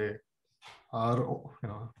that they are,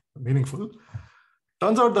 meaningful.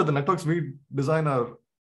 Turns out that the networks we design are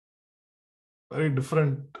very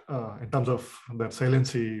different in terms of their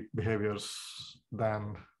saliency behaviors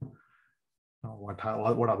than what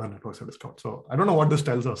other networks have discovered. So I don't know what this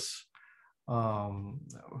tells us. So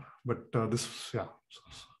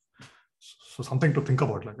something to think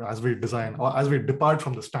about, like as we design or as we depart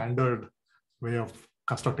from the standard way of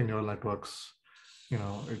constructing neural networks,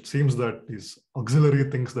 it seems that these auxiliary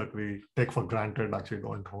things that we take for granted actually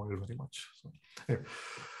don't hold very much. So, yeah.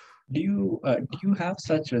 Do you have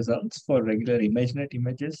such results for regular ImageNet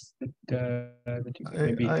images that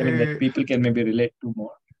people can maybe relate to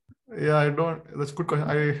more? Yeah, I don't. That's a good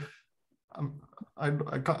question. I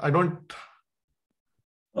don't.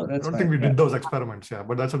 Oh, I don't think we did those experiments,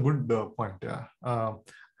 but that's a good point. Yeah.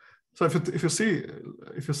 So if you see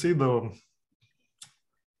the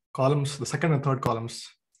columns, the second and third columns,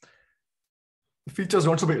 the features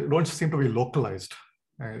don't seem to be localized.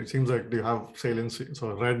 It seems like you have saliency.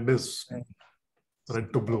 So red is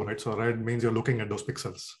red to blue, right? So red means you're looking at those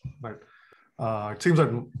pixels, right? It seems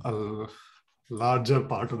like a larger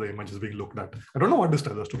part of the image is being looked at. I don't know what this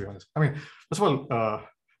tells us, to be honest. I mean, first of all,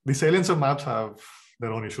 the saliency maps have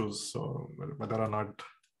their own issues. So whether or not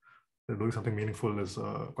they're doing something meaningful is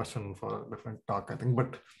a question for a different talk, I think.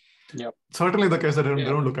 But certainly the case that they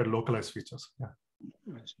don't look at localized features. Yeah.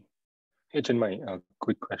 Hey, Chinmay, a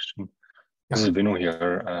quick question. This is Vinu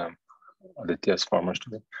here, Aditya's former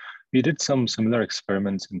student. We did some similar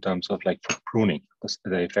experiments in terms of like pruning,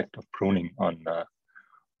 the effect of pruning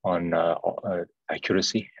on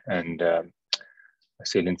accuracy and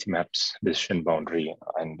saliency maps, decision boundary,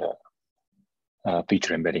 and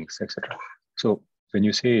feature embeddings, etc. So when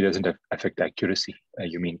you say it doesn't affect accuracy,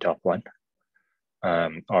 you mean top one,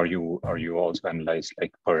 or you also analyze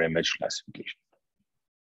like per image classification?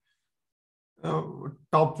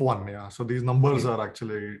 Top one, yeah. So these numbers are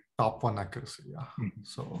actually top one accuracy, yeah. Mm-hmm.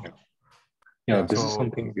 So yeah, this is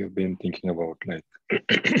something we've been thinking about, like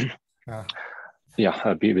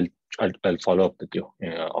I'll follow up with you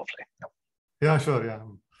offline. Yeah, sure, yeah.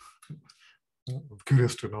 I'm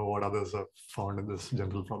curious to know what others have found in this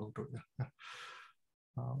general problem too.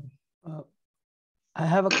 I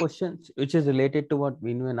have a question which is related to what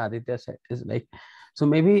Vinu and Aditya said. Is like, so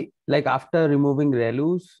maybe like after removing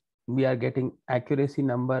ReLUs, we are getting accuracy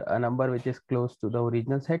number, a number which is close to the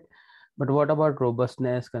original set. But what about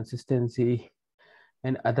robustness, consistency,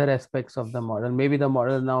 and other aspects of the model? Maybe the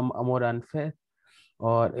model is now more unfair,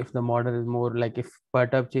 or if the model is more like if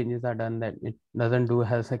perturb changes are done, that it doesn't do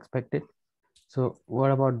as expected. So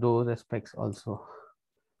what about those aspects also?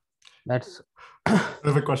 That's a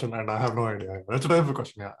terrific question, and I have no idea. That's a terrific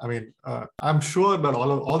question. Yeah, I mean, I'm sure that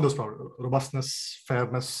all those problems, robustness,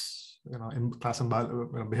 fairness, in class and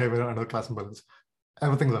behavior under class imbalance,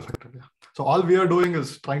 everything's affected. Yeah. So all we are doing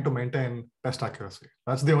is trying to maintain best accuracy.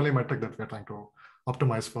 That's the only metric that we're trying to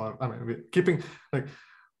optimize for. I mean, we're keeping like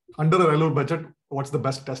under a ReLU budget, what's the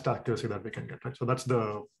best test accuracy that we can get, right? So that's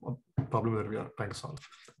the problem that we are trying to solve.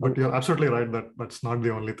 But you're absolutely right that that's not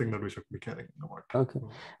the only thing that we should be caring about. Okay.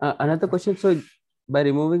 Another question. So by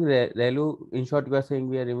removing ReLU, in short, you are saying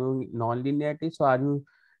we are removing non-linearity. So are you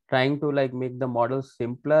trying to like make the model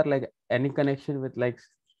simpler, like any connection with like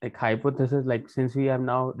hypothesis, like since we have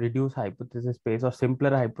now reduced hypothesis space or simpler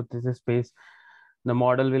hypothesis space, the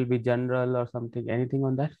model will be general or something, anything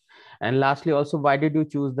on that? And lastly, also, why did you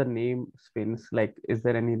choose the name spins? Like, is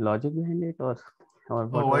there any logic behind it or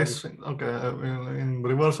what? Why Sphinx? Okay, in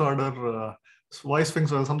reverse order, why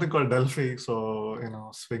Sphinx was something called Delphi. So,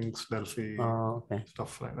 Sphinx, Delphi,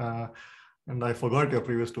 stuff, right? And I forgot your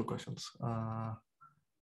previous two questions.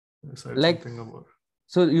 You said like, something about...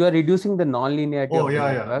 So you are reducing the non-linearity. Oh,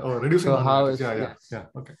 yeah. Oh, reducing non-linearity. Yeah.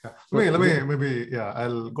 Okay. Yeah. So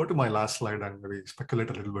I'll go to my last slide and maybe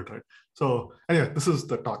speculate a little bit, right? So anyway, this is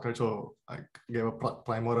the talk, right? So I gave a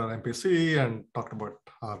primer on MPC and talked about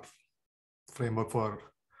our framework for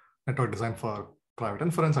network design for private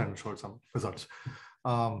inference and showed some results.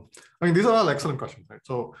 I mean, these are all excellent questions, right?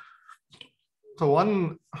 So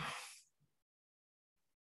one,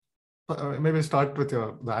 maybe start with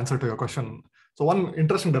the answer to your question. So one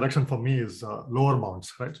interesting direction for me is lower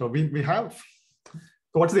bounds, right? So we have,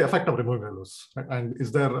 so what's the effect of removing ReLUs, right? And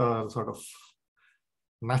is there a sort of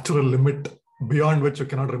natural limit beyond which you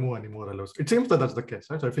cannot remove any more ReLUs? It seems that that's the case,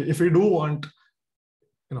 right? So if we do want,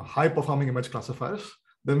 high performing image classifiers,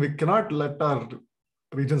 then we cannot let our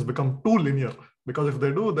regions become too linear, because if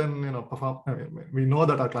they do, then, we know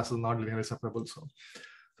that our class is not linearly separable. So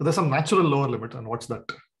there's some natural lower limit, and what's that?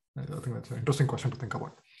 I think that's an interesting question to think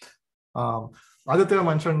about. Aditya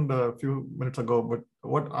mentioned a few minutes ago, but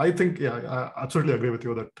what I think, I absolutely agree with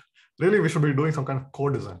you that really we should be doing some kind of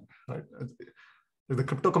co-design, right? The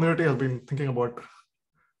crypto community has been thinking about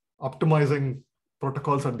optimizing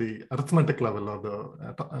protocols at the arithmetic level or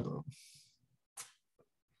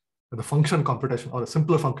the function computation or the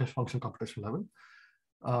simpler function computation level.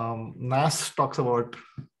 NAS talks about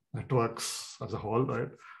networks as a whole, right?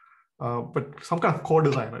 But some kind of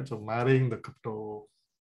co-design, right? So marrying the crypto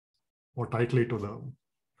more tightly to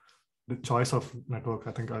the choice of network.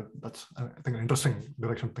 I think that's an interesting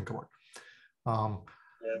direction to think about.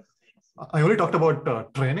 I only talked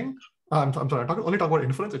about training. I'm sorry, I only talk about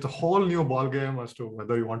inference. It's a whole new ball game as to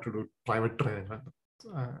whether you want to do private training.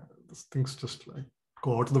 Right? These things just like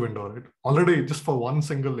go out the window, right? Already, just for one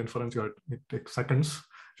single inference, it takes seconds.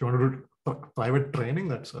 If you want to do private training,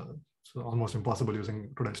 that's almost impossible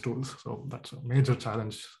using today's tools. So that's a major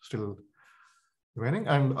challenge still remaining.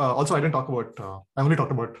 And also, I didn't talk about. I only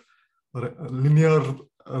talked about linear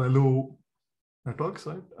ReLU networks,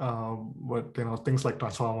 right? But things like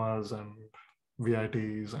transformers and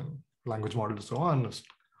VITs and language models and so on is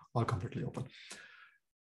all completely open.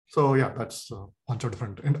 So yeah, that's a bunch of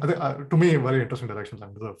different, I think, to me, very interesting directions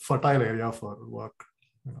and the fertile area for work,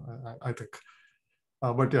 I think.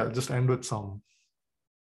 But yeah, just end with some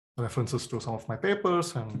references to some of my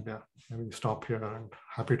papers, and yeah, maybe stop here, and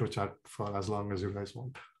happy to chat for as long as you guys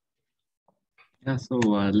want. Yeah, so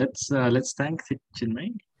let's thank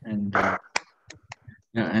Chinmay, and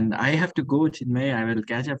Yeah, and I have to go, Chinmay. I will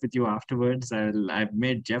catch up with you afterwards. I've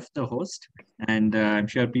made Jeff the host, and I'm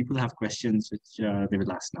sure people have questions which they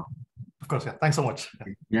will ask now. Of course, yeah. Thanks so much.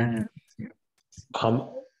 Yeah.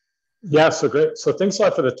 Yeah, so great. So thanks a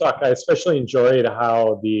lot for the talk. I especially enjoyed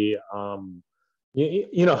how the,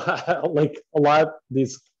 you know, like a lot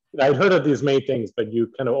these, I'd heard of these main things, but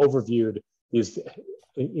you kind of overviewed these,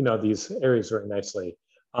 you know, these areas very nicely.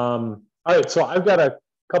 All right, so I've got a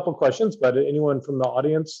couple questions, but anyone from the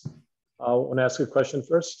audience want to ask a question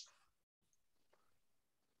first?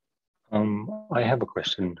 I have a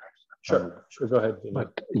question. Sure, go ahead.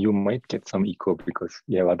 But you might get some echo because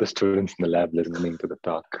you have other students in the lab listening to the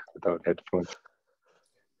talk without headphones.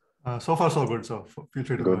 So far, so good. So feel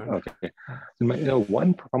free to go ahead. Okay.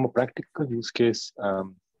 One from a practical use case,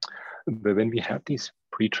 when we have these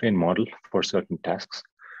pre-trained model for certain tasks,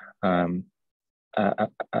 I've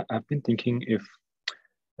been thinking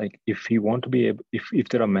if we want to be able, if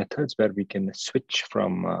there are methods where we can switch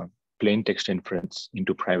from plain text inference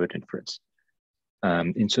into private inference.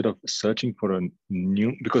 Instead of searching for a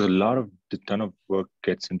new, because a ton of work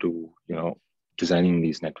gets into, you know, designing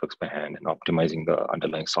these networks by hand and optimizing the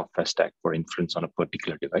underlying software stack for inference on a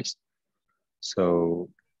particular device. So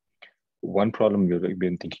one problem we've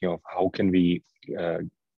been thinking of, how can we,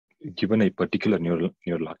 given a particular neural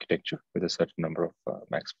architecture with a certain number of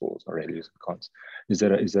max poles or LUs and cons, is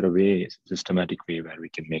there a way, a systematic way where we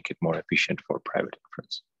can make it more efficient for private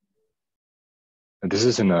inference? And this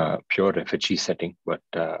is in a pure FHE setting, but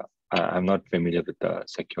I'm not familiar with the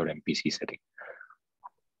secure MPC setting.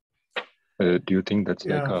 Do you think that's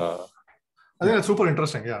like a... I think that's super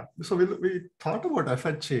interesting, yeah. So we thought about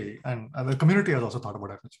FHE, and the community has also thought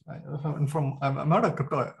about FHE. And I'm not a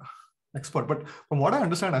crypto expert, but from what I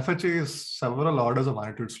understand, FHE is several orders of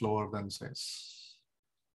magnitude slower than, say,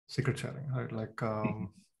 secret sharing, right? Like,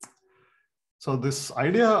 so this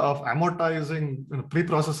idea of amortizing,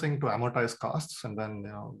 pre-processing to amortize costs and then,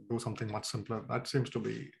 you know, do something much simpler, that seems to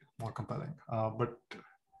be more compelling. But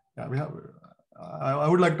yeah, we have. I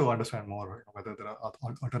would like to understand more whether there are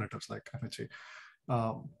alternatives like FHE.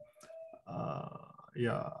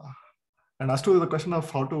 Yeah, and as to the question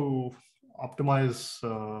of how to optimize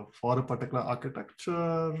for a particular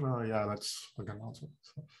architecture, yeah, that's again also.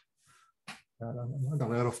 So, yeah, I'm not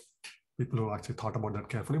aware of people who actually thought about that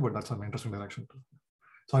carefully, but that's an interesting direction too.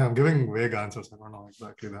 Sorry, I'm giving vague answers. I don't know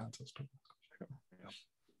exactly the answers to.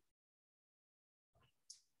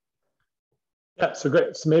 Yeah, so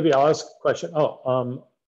great. So maybe I'll ask a question.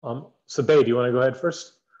 So Bae, do you want to go ahead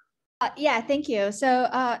first? Yeah, thank you.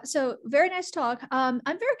 So very nice talk. I'm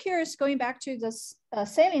very curious, going back to this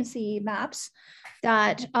saliency maps,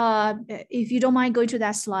 that if you don't mind going to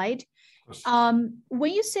that slide.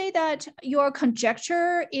 When you say that your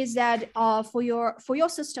conjecture is that for your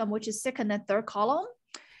system, which is second and third column,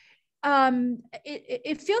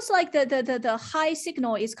 it feels like the high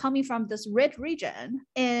signal is coming from this red region.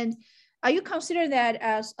 And are you considering that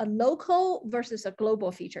as a local versus a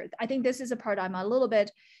global feature? I think this is a part I'm a little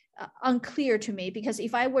bit unclear to me, because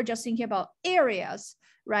if I were just thinking about areas,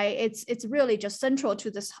 right, it's really just central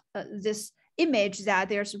to this this image that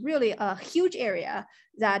there's really a huge area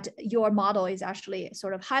that your model is actually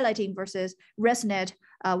sort of highlighting versus ResNet,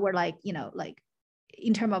 where, like, you know, like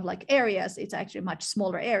in terms of like areas, it's actually a much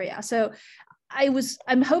smaller area. So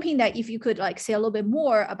I'm hoping that if you could like say a little bit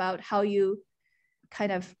more about how you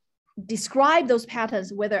kind of describe those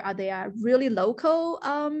patterns, whether they are really local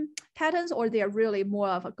patterns or they are really more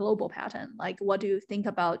of a global pattern. Like, what do you think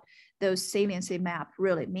about those saliency map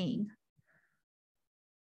really mean?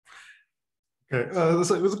 Okay, it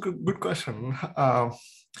was a good question.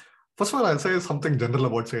 First of all, I'll say something general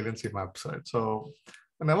about saliency maps, right? So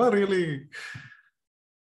I never really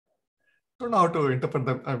don't know how to interpret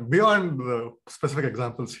them beyond the specific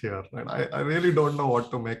examples here, right? I really don't know what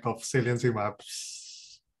to make of saliency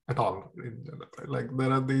maps at all. Like,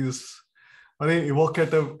 there are these very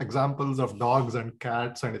evocative examples of dogs and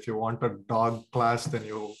cats, and if you want a dog class, then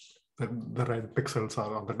the red pixels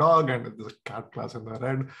are on the dog and there's a cat class in the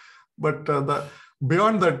red. But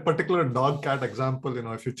beyond that particular dog cat example, you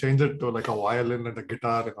know, if you change it to like a violin and a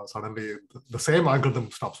guitar, you know, suddenly the same algorithm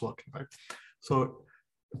stops working, right? So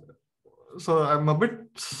I'm a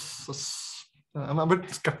bit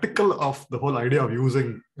skeptical of the whole idea of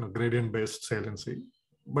using, you know, gradient-based saliency.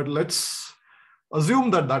 But let's assume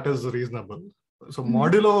that that is reasonable. So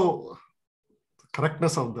modulo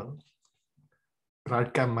correctness of the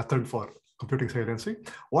RADCAM method for computing saliency,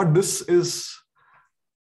 what this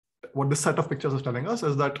set of pictures is telling us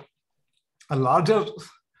is that a larger,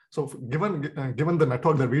 so given the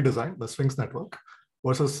network that we designed, the Sphinx network,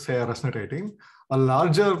 versus say a ResNet 18, a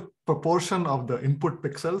larger proportion of the input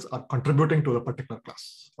pixels are contributing to the particular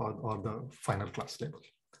class or the final class label,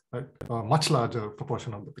 right? A much larger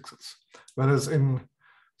proportion of the pixels. Whereas in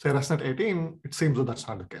say ResNet 18, it seems that that's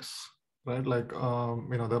not the case, right? Like,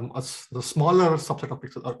 the smaller subset of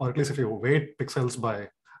pixels, or at least if you weight pixels by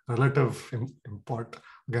relative import,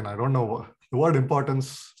 again, I don't know, the word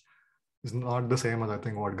importance is not the same as I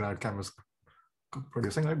think what GradCam is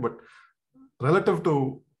producing, right? But relative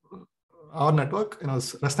to our network,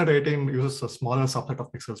 ResNet 18 uses a smaller subset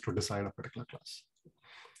of pixels to decide a particular class.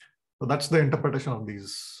 So that's the interpretation of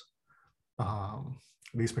these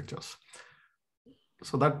pictures.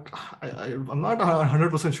 So that I'm not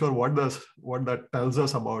 100% sure what that tells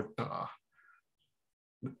us about.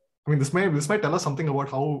 This may tell us something about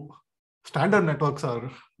how standard networks are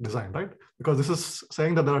designed, right? Because this is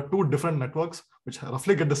saying that there are two different networks which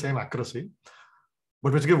roughly get the same accuracy,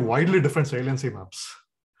 but which give widely different saliency maps.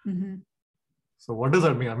 Mm-hmm. So what does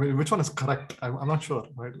that mean? I mean, which one is correct? I'm not sure,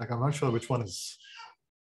 right? Like, I'm not sure which one is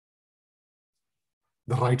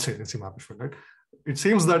the right saliency map, right? It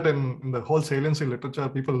seems that in the whole saliency literature,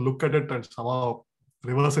 people look at it and somehow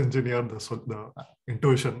reverse engineer the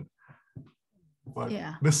intuition. But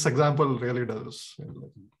yeah, this example really does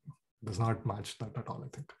not match that at all, I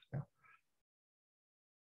think. Yeah.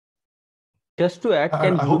 Just to add,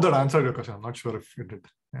 I hope that answered your question. I'm not sure if you did.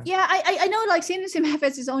 Yeah, I know like saliency map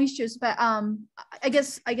has its own issues, but I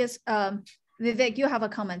guess Vivek, you have a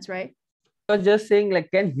comment, right? I was just saying,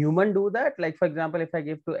 like, can human do that? Like, for example, if I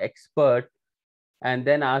give to expert and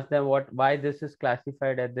then ask them why this is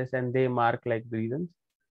classified as this, and they mark like reasons,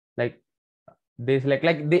 like this,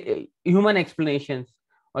 like the human explanations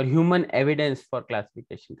or human evidence for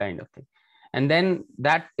classification kind of thing. And then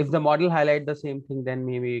that, if the model highlight the same thing, then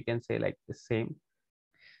maybe you can say like the same.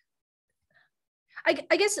 I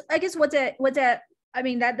guess that I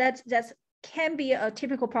mean that can be a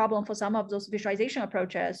typical problem for some of those visualization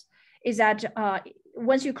approaches, is that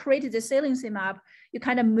once you created the saliency map, you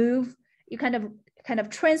kind of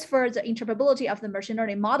transfer the interpretability of the machine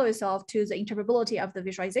learning model itself to the interpretability of the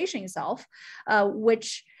visualization itself,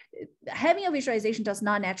 which having a visualization does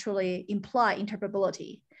not naturally imply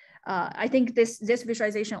interpretability. I think this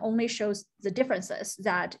visualization only shows the differences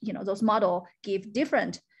that those models give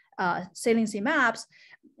different saliency maps,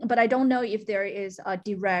 but I don't know if there is a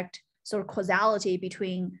direct sort of causality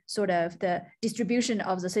between sort of the distribution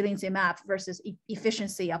of the saliency map versus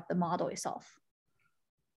efficiency of the model itself.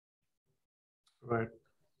 Right.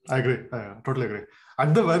 I agree. I totally agree.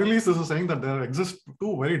 At the very least, this is saying that there exist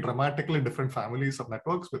two very dramatically different families of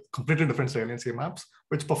networks with completely different saliency maps,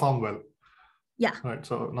 which perform well. Yeah. Right.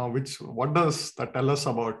 So now, what does that tell us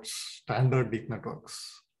about standard deep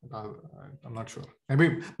networks? I'm not sure.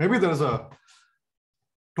 Maybe there's a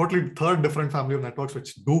totally third different family of networks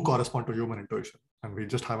which do correspond to human intuition, and we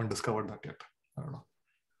just haven't discovered that yet. I don't know.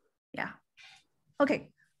 Yeah. Okay.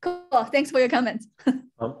 Cool. Thanks for your comments.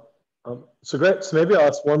 So great. So maybe I'll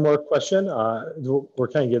ask one more question. We're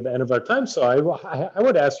kind of getting the end of our time. So I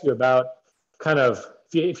would ask you about kind of,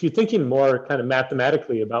 if you're thinking more kind of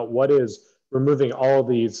mathematically about what is removing all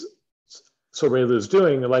these ReLU is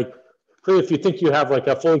doing, like if you think you have like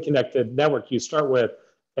a fully connected network you start with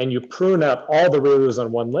and you prune out all the ReLUs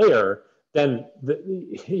on one layer, then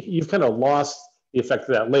you've kind of lost the effect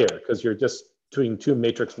of that layer because you're just doing two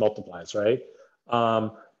matrix multiplies, right?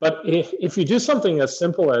 But if you do something as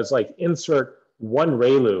simple as like insert one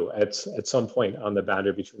ReLU at some point on the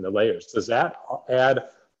boundary between the layers, does that add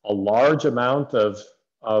a large amount of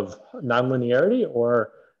nonlinearity?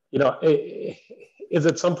 Or, is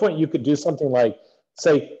at some point you could do something like,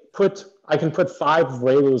 say, I can put 5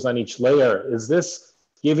 ReLUs on each layer. Is this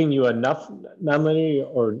giving you enough nonlinearity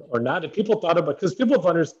or not? If people thought about, because people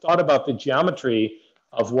have thought about the geometry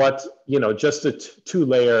of what, just a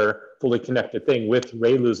 2-layer fully connected thing with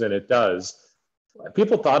ReLUs in it does.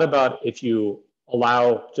 People thought about if you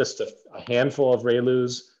allow just a handful of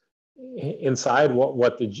ReLUs inside,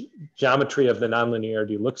 what the geometry of the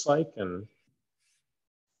nonlinearity looks like. And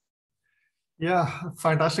yeah,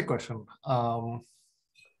 fantastic question.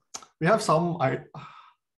 We have some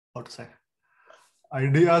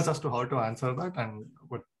ideas as to how to answer that, and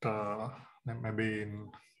maybe in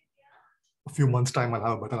a few months' time I'll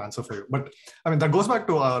have a better answer for you. But I mean, that goes back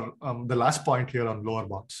to our the last point here on lower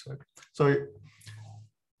bounds, right? So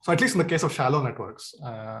at least in the case of shallow networks,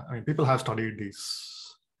 people have studied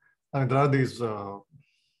these. There are these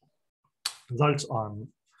results on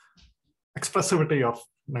expressivity of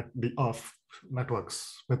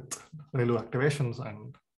networks with ReLU activations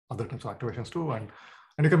and other types of activations too, and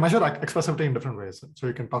you can measure expressivity in different ways. So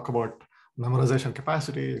you can talk about memorization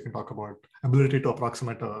capacity. You can talk about ability to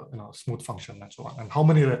approximate a smooth function and so on. And how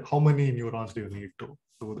many neurons do you need to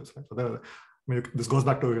do this? Right? So this goes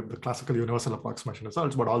back to the classical universal approximation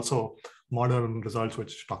results, but also modern results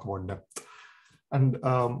which talk about depth. And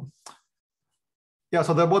yeah,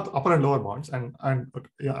 so they're both upper and lower bounds. And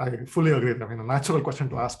yeah, I fully agree. I mean, a natural question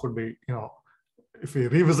to ask would be, if we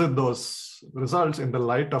revisit those results in the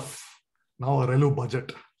light of now a ReLU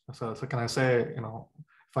budget. So can I say,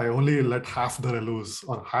 if I only let half the ReLUs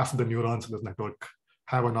or half the neurons in this network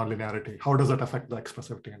have a nonlinearity, how does that affect the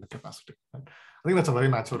expressivity and the capacity? Right? I think that's a very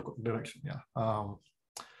natural direction. Yeah.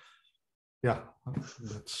 Yeah.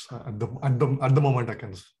 That's at the moment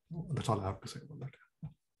that's all I have to say about that.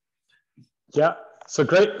 Yeah. So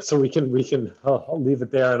great. So we can I'll leave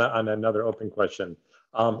it there on another open question.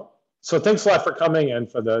 So thanks a lot for coming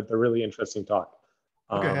and for the really interesting talk.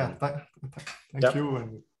 Okay. Yeah. Thank you.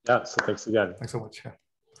 And yeah. So thanks again. Thanks so much. Yeah.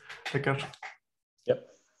 Take care. Yep.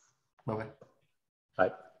 Bye-bye.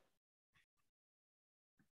 Bye.